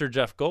like Mr.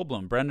 Jeff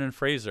Goldblum, Brendan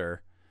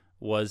Fraser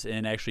was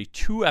in actually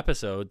 2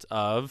 episodes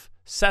of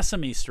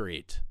Sesame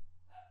Street.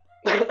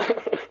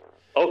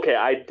 Okay,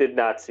 I did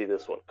not see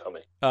this one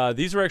coming.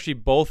 These were actually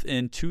both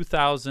in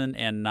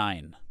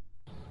 2009.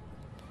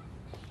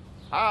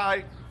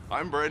 Hi,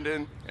 I'm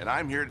Brendan, and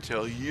I'm here to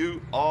tell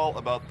you all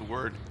about the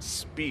word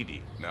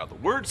speedy. Now, the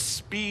word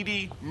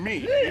speedy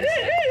means...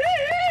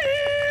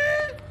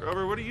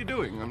 Grover, what are you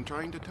doing? I'm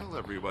trying to tell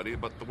everybody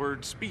about the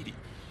word speedy.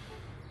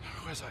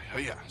 Who was I? Oh,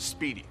 yeah,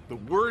 speedy. The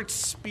word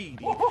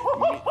speedy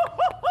means...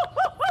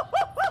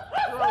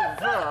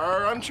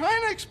 Grover, I'm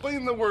trying to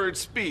explain the word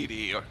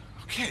speedy.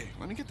 Okay,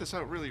 let me get this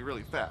out really,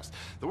 really fast.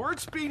 The word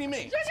speedy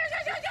means...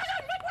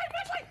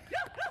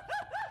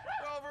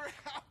 Grover,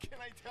 how can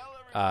I tell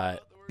everybody?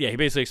 Yeah, he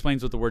basically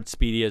explains what the word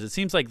speedy is. It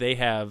seems like they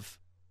have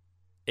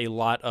a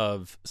lot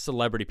of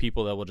celebrity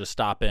people that will just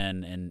stop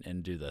in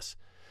and do this.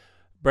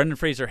 Brendan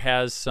Fraser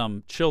has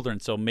some children,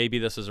 so maybe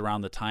this is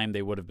around the time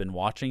they would have been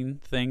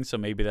watching things, so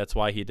maybe that's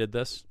why he did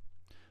this.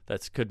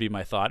 That could be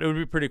my thought. It would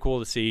be pretty cool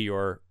to see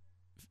your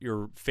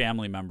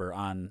family member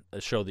on a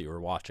show that you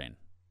were watching.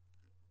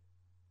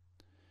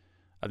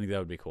 I think that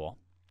would be cool.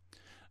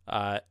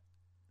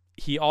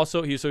 He's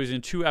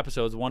in 2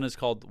 episodes. One is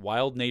called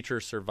Wild Nature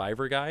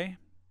Survivor Guy.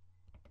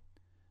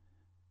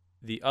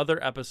 The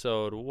other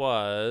episode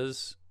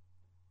was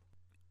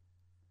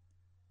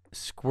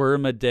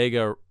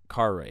Squirmadega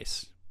Car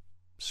Race.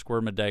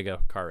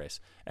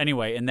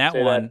 Anyway, in that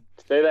one...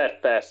 Say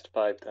that fast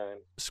 5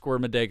 times.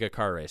 Squirmadega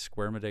Car Race.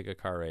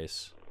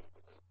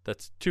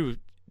 That's 2...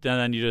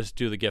 Then you just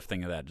do the gift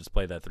thing of that. Just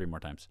play that 3 more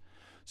times.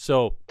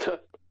 So...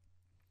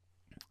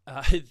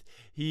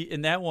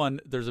 in that one,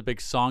 there's a big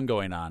song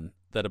going on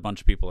that a bunch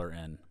of people are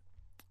in.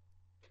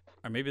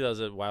 Or maybe that was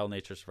a Wild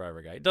Nature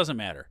Survivor Guy. It doesn't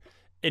matter.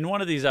 In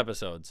one of these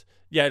episodes,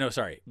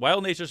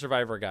 Wild Nature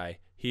Survivor Guy,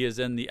 he is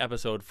in the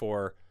episode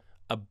for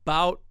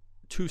about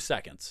 2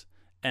 seconds.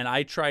 And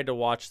I tried to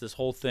watch this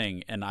whole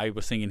thing, and I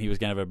was thinking he was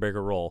going to have a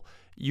bigger role.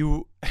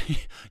 You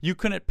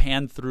couldn't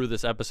pan through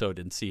this episode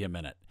and see him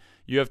in it.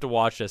 You have to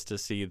watch this to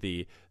see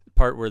the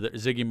part where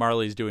Ziggy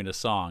Marley's doing a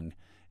song,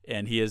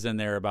 and he is in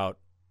there about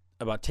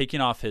taking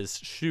off his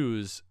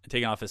shoes,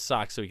 taking off his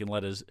socks so he can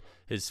let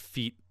his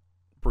feet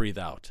breathe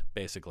out,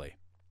 basically.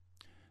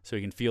 So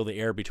he can feel the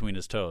air between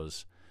his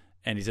toes.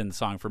 And he's in the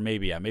song for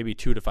maybe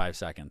 2 to 5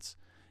 seconds.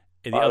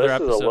 In the other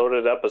this episode, is a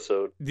loaded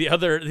episode. The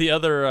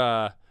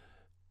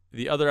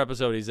other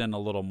episode he's in a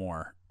little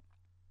more.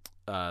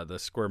 the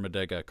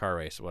Squirmadega car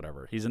race,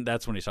 whatever.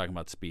 That's when he's talking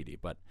about Speedy.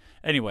 But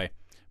anyway,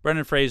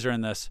 Brendan Fraser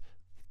in this.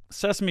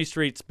 Sesame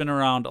Street's been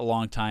around a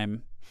long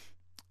time.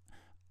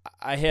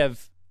 I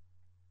have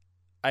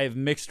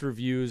mixed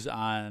reviews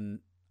on.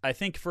 I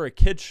think for a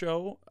kid's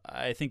show,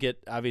 I think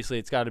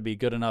it's got to be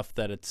good enough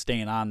that it's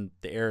staying on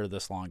the air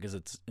this long because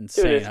it's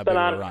insane. Dude, it's how been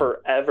big on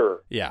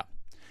forever. Yeah,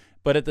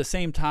 but at the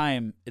same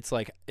time, it's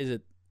like,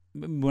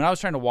 when I was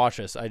trying to watch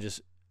this,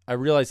 I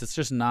realized it's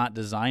just not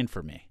designed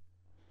for me.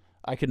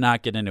 I could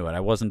not get into it. I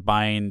wasn't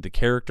buying the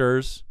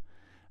characters.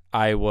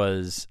 It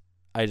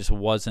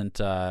wasn't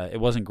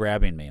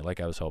grabbing me like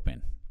I was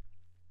hoping.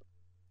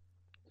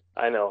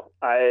 I know.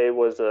 I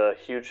was a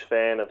huge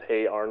fan of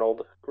Hey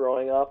Arnold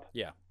growing up.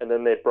 Yeah. And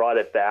then they brought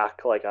it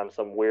back like on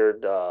some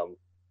weird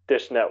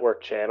Dish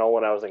Network channel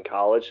when I was in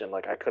college, and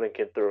like I couldn't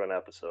get through an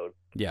episode.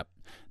 Yep.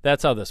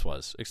 That's how this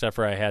was, except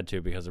for I had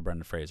to because of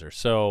Brendan Fraser.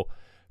 So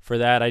for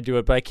that I do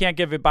it, but I can't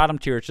give it bottom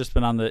tier. It's just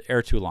been on the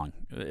air too long.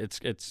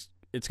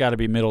 It's got to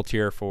be middle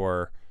tier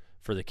for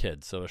the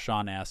kids. So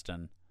Sean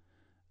Astin.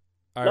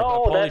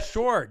 Pauly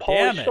Shore.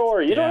 Pauly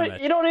Shore. You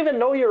don't even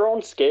know your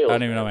own scale. I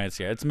don't even know my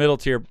scale. It's middle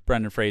tier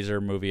Brendan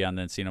Fraser movie on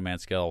the Encino Man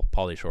scale.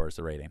 Pauly Shore is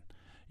the rating.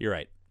 You're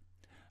right.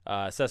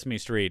 Sesame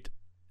Street.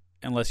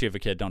 Unless you have a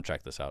kid, don't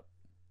check this out.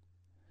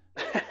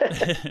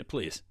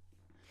 Please.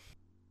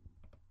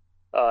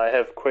 I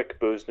have quick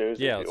booze news.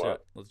 Yeah,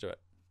 let's do it.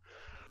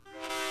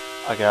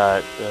 I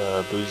got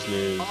booze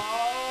news.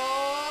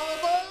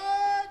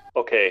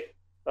 Okay.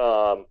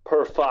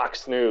 Per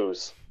Fox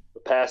News, a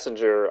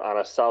passenger on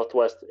a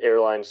Southwest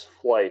Airlines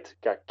flight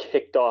got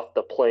kicked off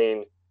the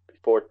plane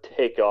before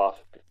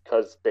takeoff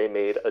because they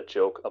made a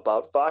joke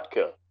about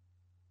vodka.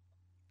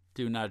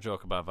 Do not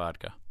joke about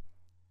vodka.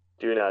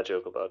 Do not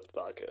joke about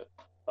vodka.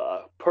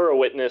 Per a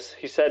witness,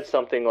 he said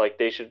something like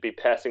they should be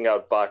passing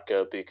out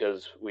vodka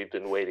because we've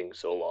been waiting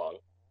so long.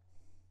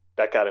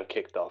 That got him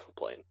kicked off a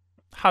plane.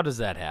 How does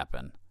that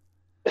happen?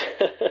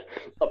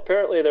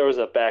 Apparently there was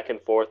a back and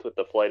forth with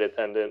the flight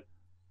attendant,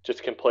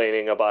 just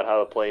complaining about how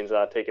the plane's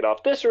not taking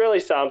off. This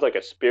really sounds like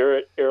a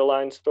Spirit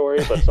Airlines story,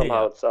 but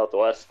somehow it's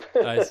Southwest.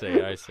 I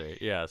see.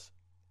 Yes.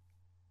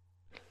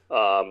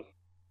 But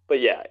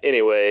yeah,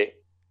 anyway,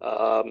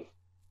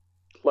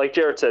 like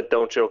Jared said,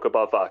 don't joke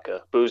about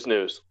vodka. Booze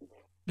news.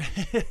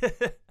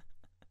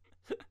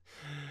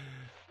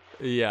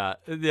 Yeah.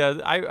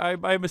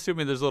 I'm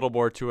assuming there's a little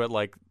more to it.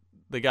 Like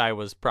the guy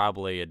was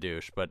probably a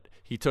douche, but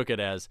he took it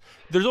as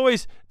there's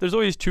always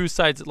two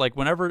sides. Like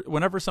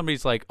whenever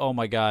somebody's like, oh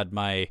my God,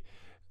 my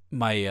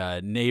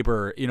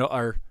neighbor,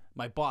 or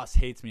my boss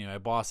hates me. My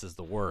boss is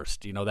the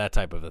worst. That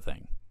type of a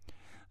thing.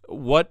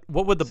 What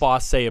would the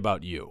boss say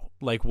about you?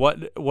 Like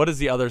what is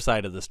the other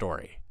side of the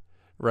story,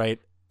 right?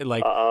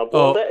 Like,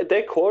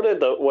 they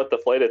quoted what the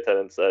flight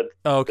attendant said.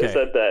 Okay. They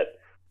said that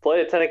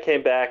flight attendant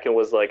came back and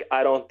was like,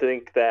 I don't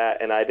think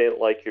that, and I didn't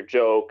like your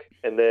joke.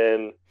 And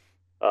then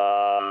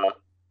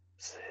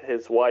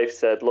his wife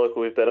said, look,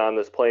 we've been on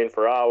this plane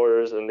for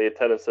hours. And the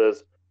attendant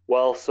says,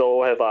 well,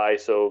 so have I,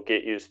 so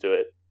get used to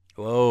it.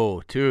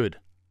 Whoa, dude.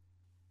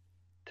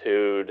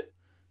 And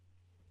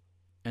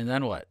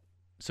then what?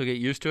 So get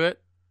used to it?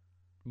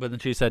 But then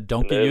she said,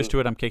 don't get used to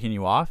it, I'm kicking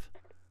you off?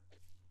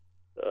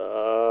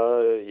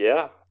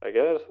 Yeah, I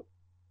guess.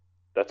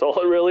 That's all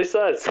it really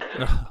says.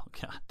 Oh,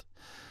 God.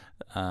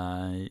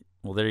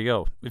 Well, there you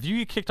go. If you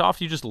get kicked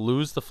off, you just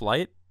lose the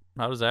flight?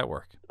 How does that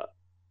work?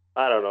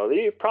 I don't know.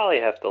 You probably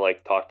have to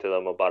talk to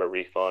them about a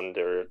refund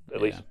or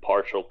at least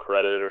partial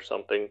credit or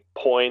something.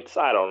 Points.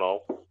 I don't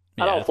know.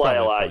 Yeah, I don't fly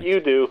a lot. Points. You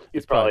do.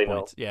 You probably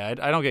know. Yeah,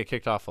 I don't get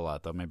kicked off a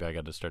lot, though. Maybe I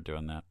got to start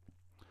doing that.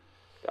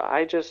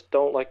 I just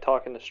don't like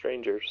talking to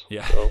strangers.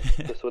 Yeah. So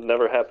this would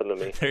never happen to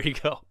me. There you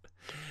go.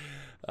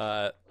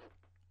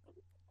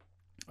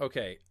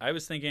 Okay, I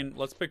was thinking,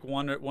 let's pick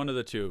one of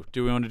the two.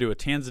 Do we want to do a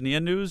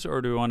Tanzania news or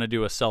do we want to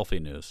do a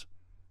selfie news?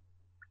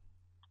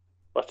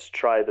 Let's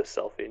try the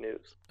selfie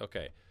news.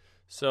 Okay,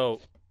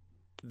 so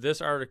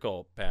this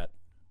article, Pat,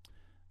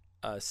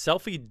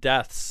 selfie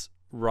deaths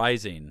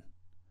rising.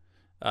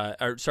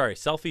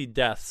 Selfie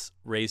deaths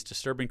raise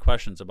disturbing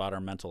questions about our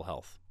mental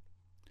health.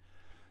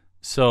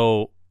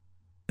 So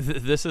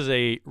this is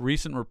a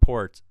recent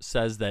report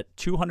says that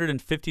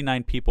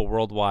 259 people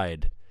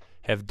worldwide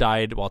have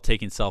died while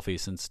taking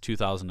selfies since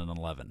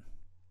 2011.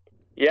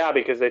 Yeah,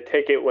 because they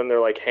take it when they're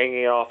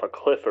hanging off a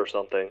cliff or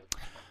something.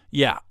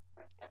 Yeah.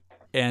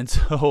 And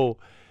so,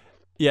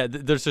 yeah,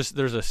 there's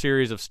a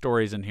series of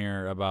stories in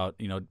here about,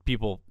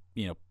 people,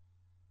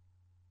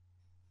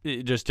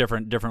 just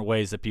different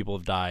ways that people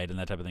have died and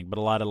that type of thing. But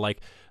a lot of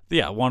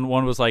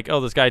one was like, oh,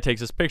 this guy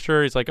takes this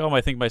picture. He's like, oh,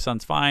 I think my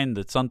son's fine.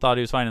 The son thought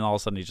he was fine. And all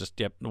of a sudden he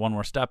just, one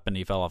more step and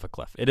he fell off a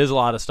cliff. It is a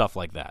lot of stuff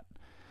like that.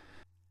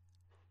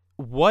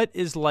 What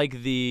is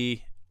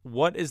the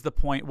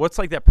point? What's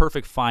that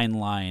perfect fine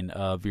line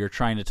of you're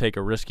trying to take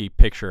a risky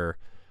picture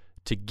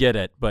to get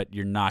it, but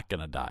you're not going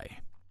to die?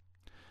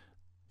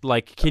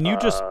 Can you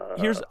just,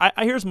 here's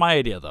my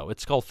idea though.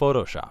 It's called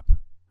Photoshop.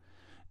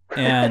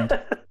 And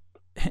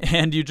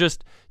And you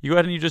go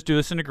ahead and you just do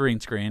this in a green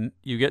screen.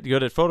 You get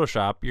good at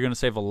Photoshop. You're going to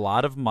save a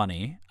lot of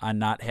money on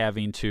not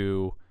having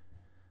to,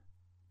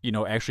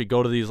 actually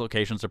go to these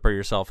locations to put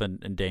yourself in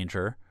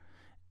danger.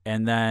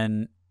 And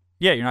then,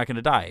 yeah, you're not going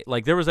to die.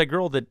 Like there was that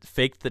girl that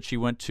faked that she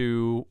went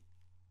to,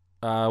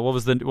 what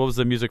was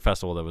the music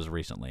festival that was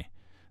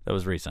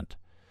recent?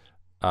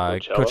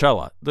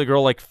 Coachella. The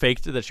girl like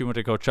faked that she went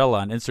to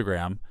Coachella on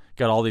Instagram,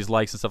 got all these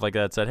likes and stuff like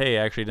that. Said, "Hey,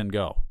 I actually didn't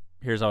go.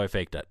 Here's how I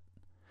faked it."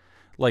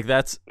 Like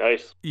that's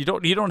nice. You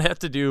don't have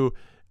to do.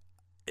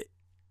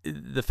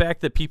 The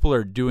fact that people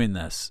are doing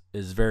this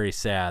is very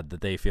sad.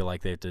 That they feel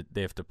like they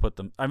have to put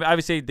them. I mean,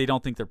 obviously they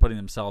don't think they're putting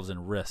themselves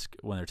in risk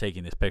when they're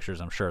taking these pictures.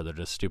 I'm sure they're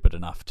just stupid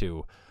enough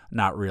to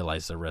not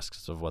realize the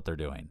risks of what they're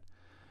doing.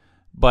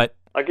 But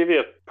I'll give you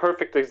a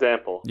perfect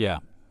example. Yeah.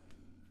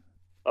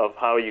 Of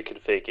how you can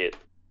fake it.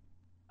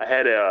 I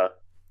had a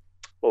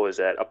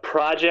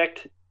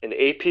project in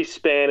AP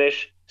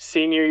Spanish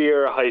senior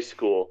year of high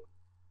school,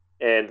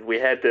 and we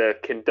had to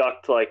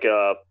conduct like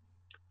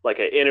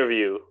an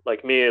interview,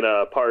 like me and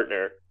a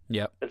partner.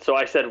 Yep. And so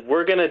I said,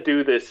 we're gonna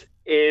do this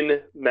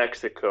in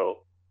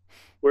Mexico.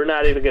 We're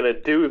not even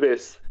gonna do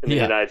this in the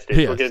United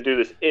States. Yes. We're gonna do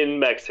this in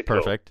Mexico.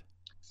 Perfect.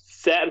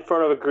 Sat in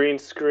front of a green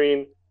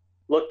screen,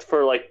 looked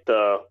for like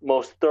the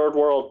most third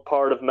world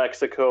part of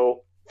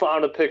Mexico,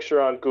 found a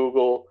picture on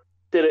Google.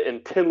 Did it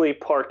in Tinley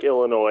Park,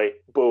 Illinois.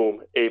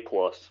 Boom, A+.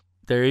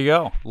 There you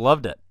go.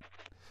 Loved it.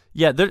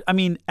 Yeah, I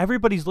mean,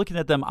 everybody's looking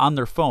at them on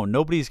their phone.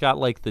 Nobody's got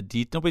like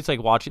nobody's like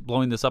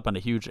blowing this up on a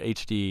huge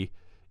HD,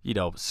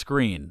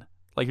 screen.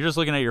 Like you're just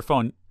looking at your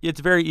phone. It's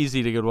very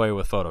easy to get away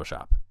with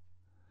Photoshop.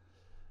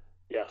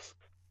 Yes.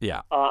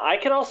 Yeah. I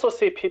can also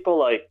see people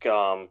like,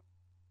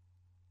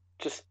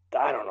 just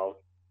I don't know,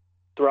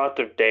 throughout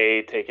their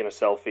day taking a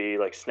selfie,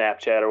 like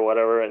Snapchat or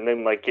whatever, and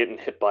then like getting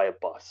hit by a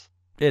bus.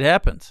 It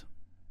happens.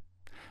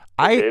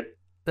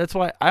 That's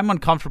why I'm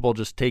uncomfortable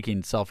just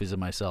taking selfies of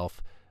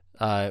myself,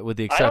 with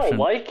the exception. I don't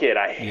like it.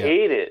 I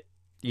hate it.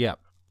 Yeah,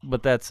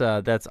 but that's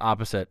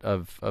opposite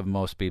of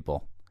most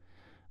people,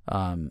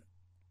 or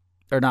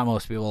not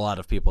most people. A lot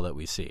of people that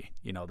we see,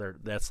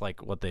 that's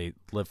like what they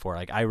live for.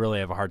 Like I really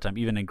have a hard time,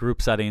 even in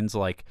group settings.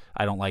 Like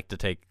I don't love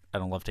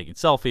taking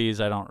selfies.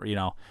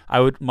 I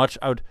would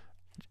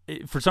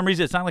for some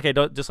reason it's not like I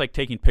don't just like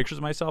taking pictures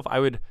of myself.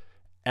 I would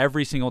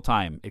every single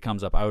time it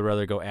comes up, I would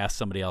rather go ask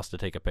somebody else to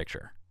take a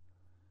picture.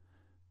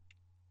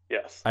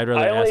 Yes. I'd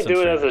rather I only ask them do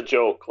it straight as a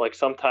joke. Like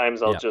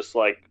sometimes I'll just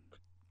like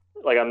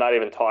I'm not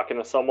even talking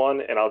to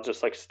someone and I'll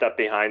just like step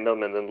behind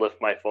them and then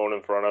lift my phone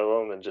in front of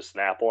them and just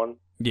snap one.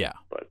 Yeah.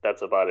 But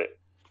that's about it.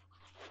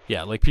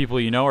 Yeah, like people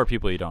you know or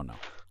people you don't know?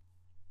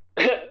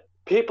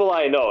 People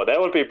I know. That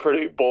would be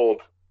pretty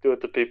bold. Do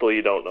it to people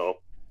you don't know.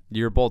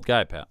 You're a bold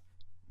guy, Pat.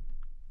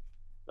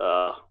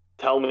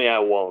 Tell me I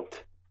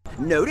won't.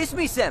 Notice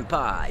me,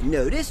 senpai.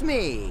 Notice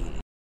me.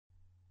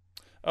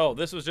 Oh,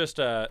 this is just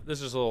a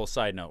little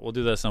side note. We'll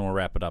do this and we'll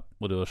wrap it up.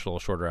 We'll do a little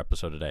shorter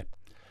episode today.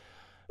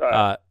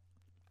 So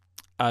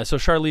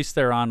Charlize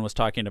Theron was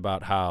talking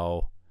about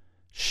how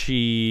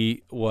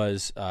she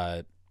was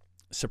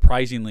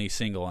surprisingly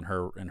single in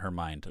her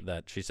mind.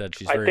 That she said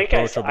she's very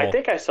approachable. I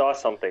think I saw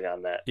something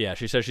on that. Yeah,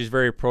 she said she's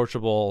very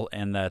approachable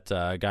and that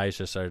guys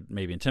just are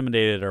maybe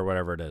intimidated or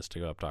whatever it is to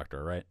go up talk to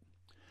her, right?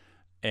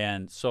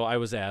 And so I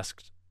was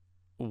asked,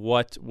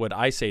 what would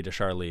I say to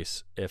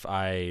Charlize if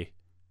I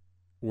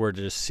were to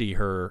just see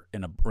her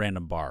in a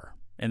random bar,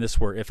 and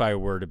if I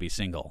were to be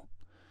single,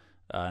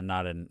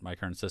 not in my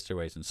current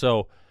situation.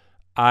 So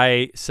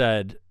I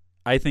said,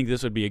 I think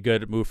this would be a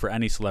good move for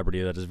any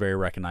celebrity that is very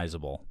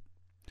recognizable.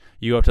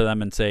 You go up to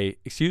them and say,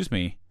 "Excuse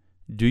me,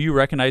 do you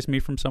recognize me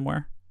from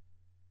somewhere?"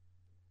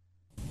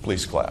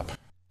 Please clap.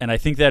 And I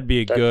think that'd be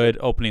a good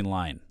opening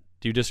line.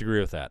 Do you disagree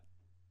with that?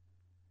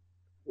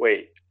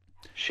 Wait.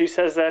 She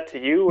says that to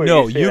you? Or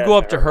no, you go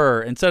up to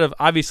her. Instead of,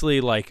 obviously,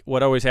 like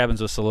what always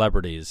happens with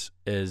celebrities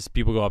is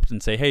people go up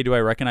and say, "Hey, do I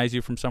recognize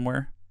you from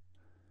somewhere?"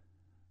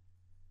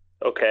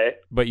 Okay.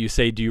 But you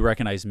say, "Do you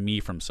recognize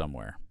me from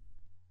somewhere?"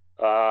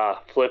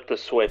 Flip the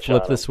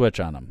switch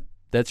on them.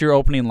 That's your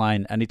opening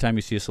line anytime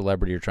you see a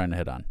celebrity you're trying to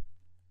hit on.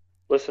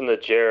 Listen to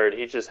Jared.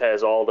 He just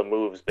has all the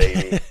moves,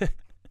 baby.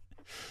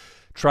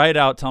 Try it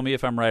out. Tell me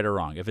if I'm right or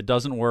wrong. If it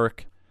doesn't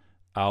work,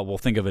 we'll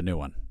think of a new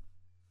one.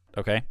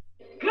 Okay?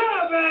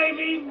 Good,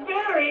 baby.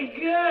 Very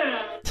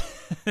good.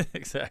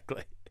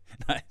 Exactly.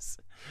 Nice.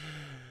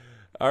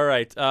 All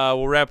right.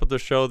 We'll wrap up the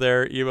show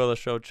there. Email the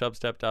show,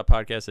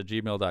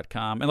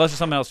 chubstep.podcast@gmail.com. Unless there's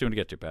something else you want to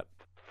get to, Pat.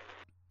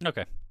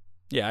 Okay.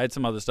 Yeah, I had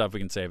some other stuff. We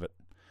can save it.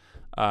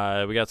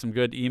 We got some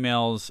good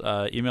emails.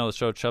 Email the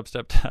show,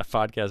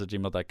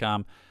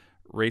 chubstep.podcast@gmail.com.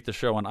 Rate the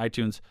show on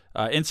iTunes.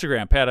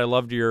 Instagram, Pat, I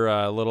loved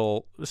your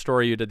little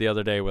story you did the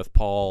other day with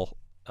Paul.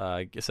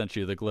 Sent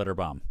you the glitter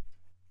bomb.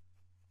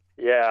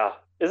 Yeah.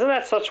 Isn't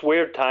that such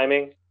weird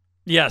timing?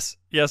 Yes,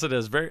 it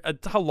is. Very.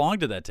 How long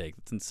did that take?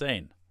 It's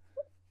insane.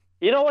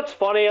 You know what's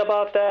funny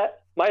about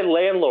that? My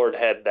landlord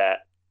had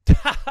that.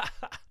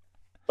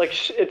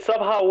 Like it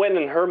somehow went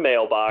in her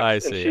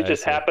mailbox, and she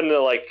just happened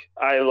to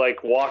I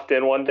walked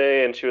in one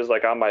day and she was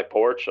like on my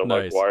porch. I'm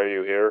like, "Why are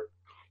you here?"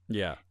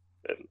 Yeah.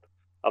 And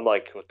I'm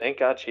like, well, thank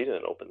God she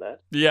didn't open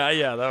that.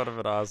 Yeah, that would have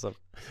been awesome.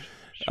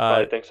 She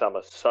probably thinks I'm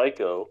a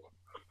psycho.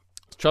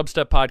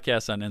 Chubstep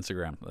Podcast on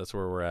Instagram. That's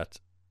where we're at.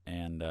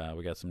 And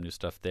we got some new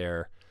stuff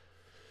there.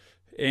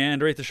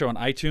 And rate the show on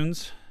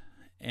iTunes.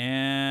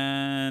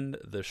 And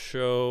the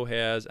show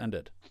has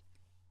ended.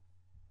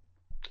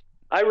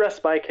 I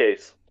rest my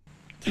case.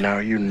 Now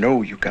you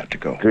know you got to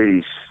go.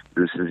 Peace.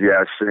 This is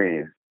Yasin.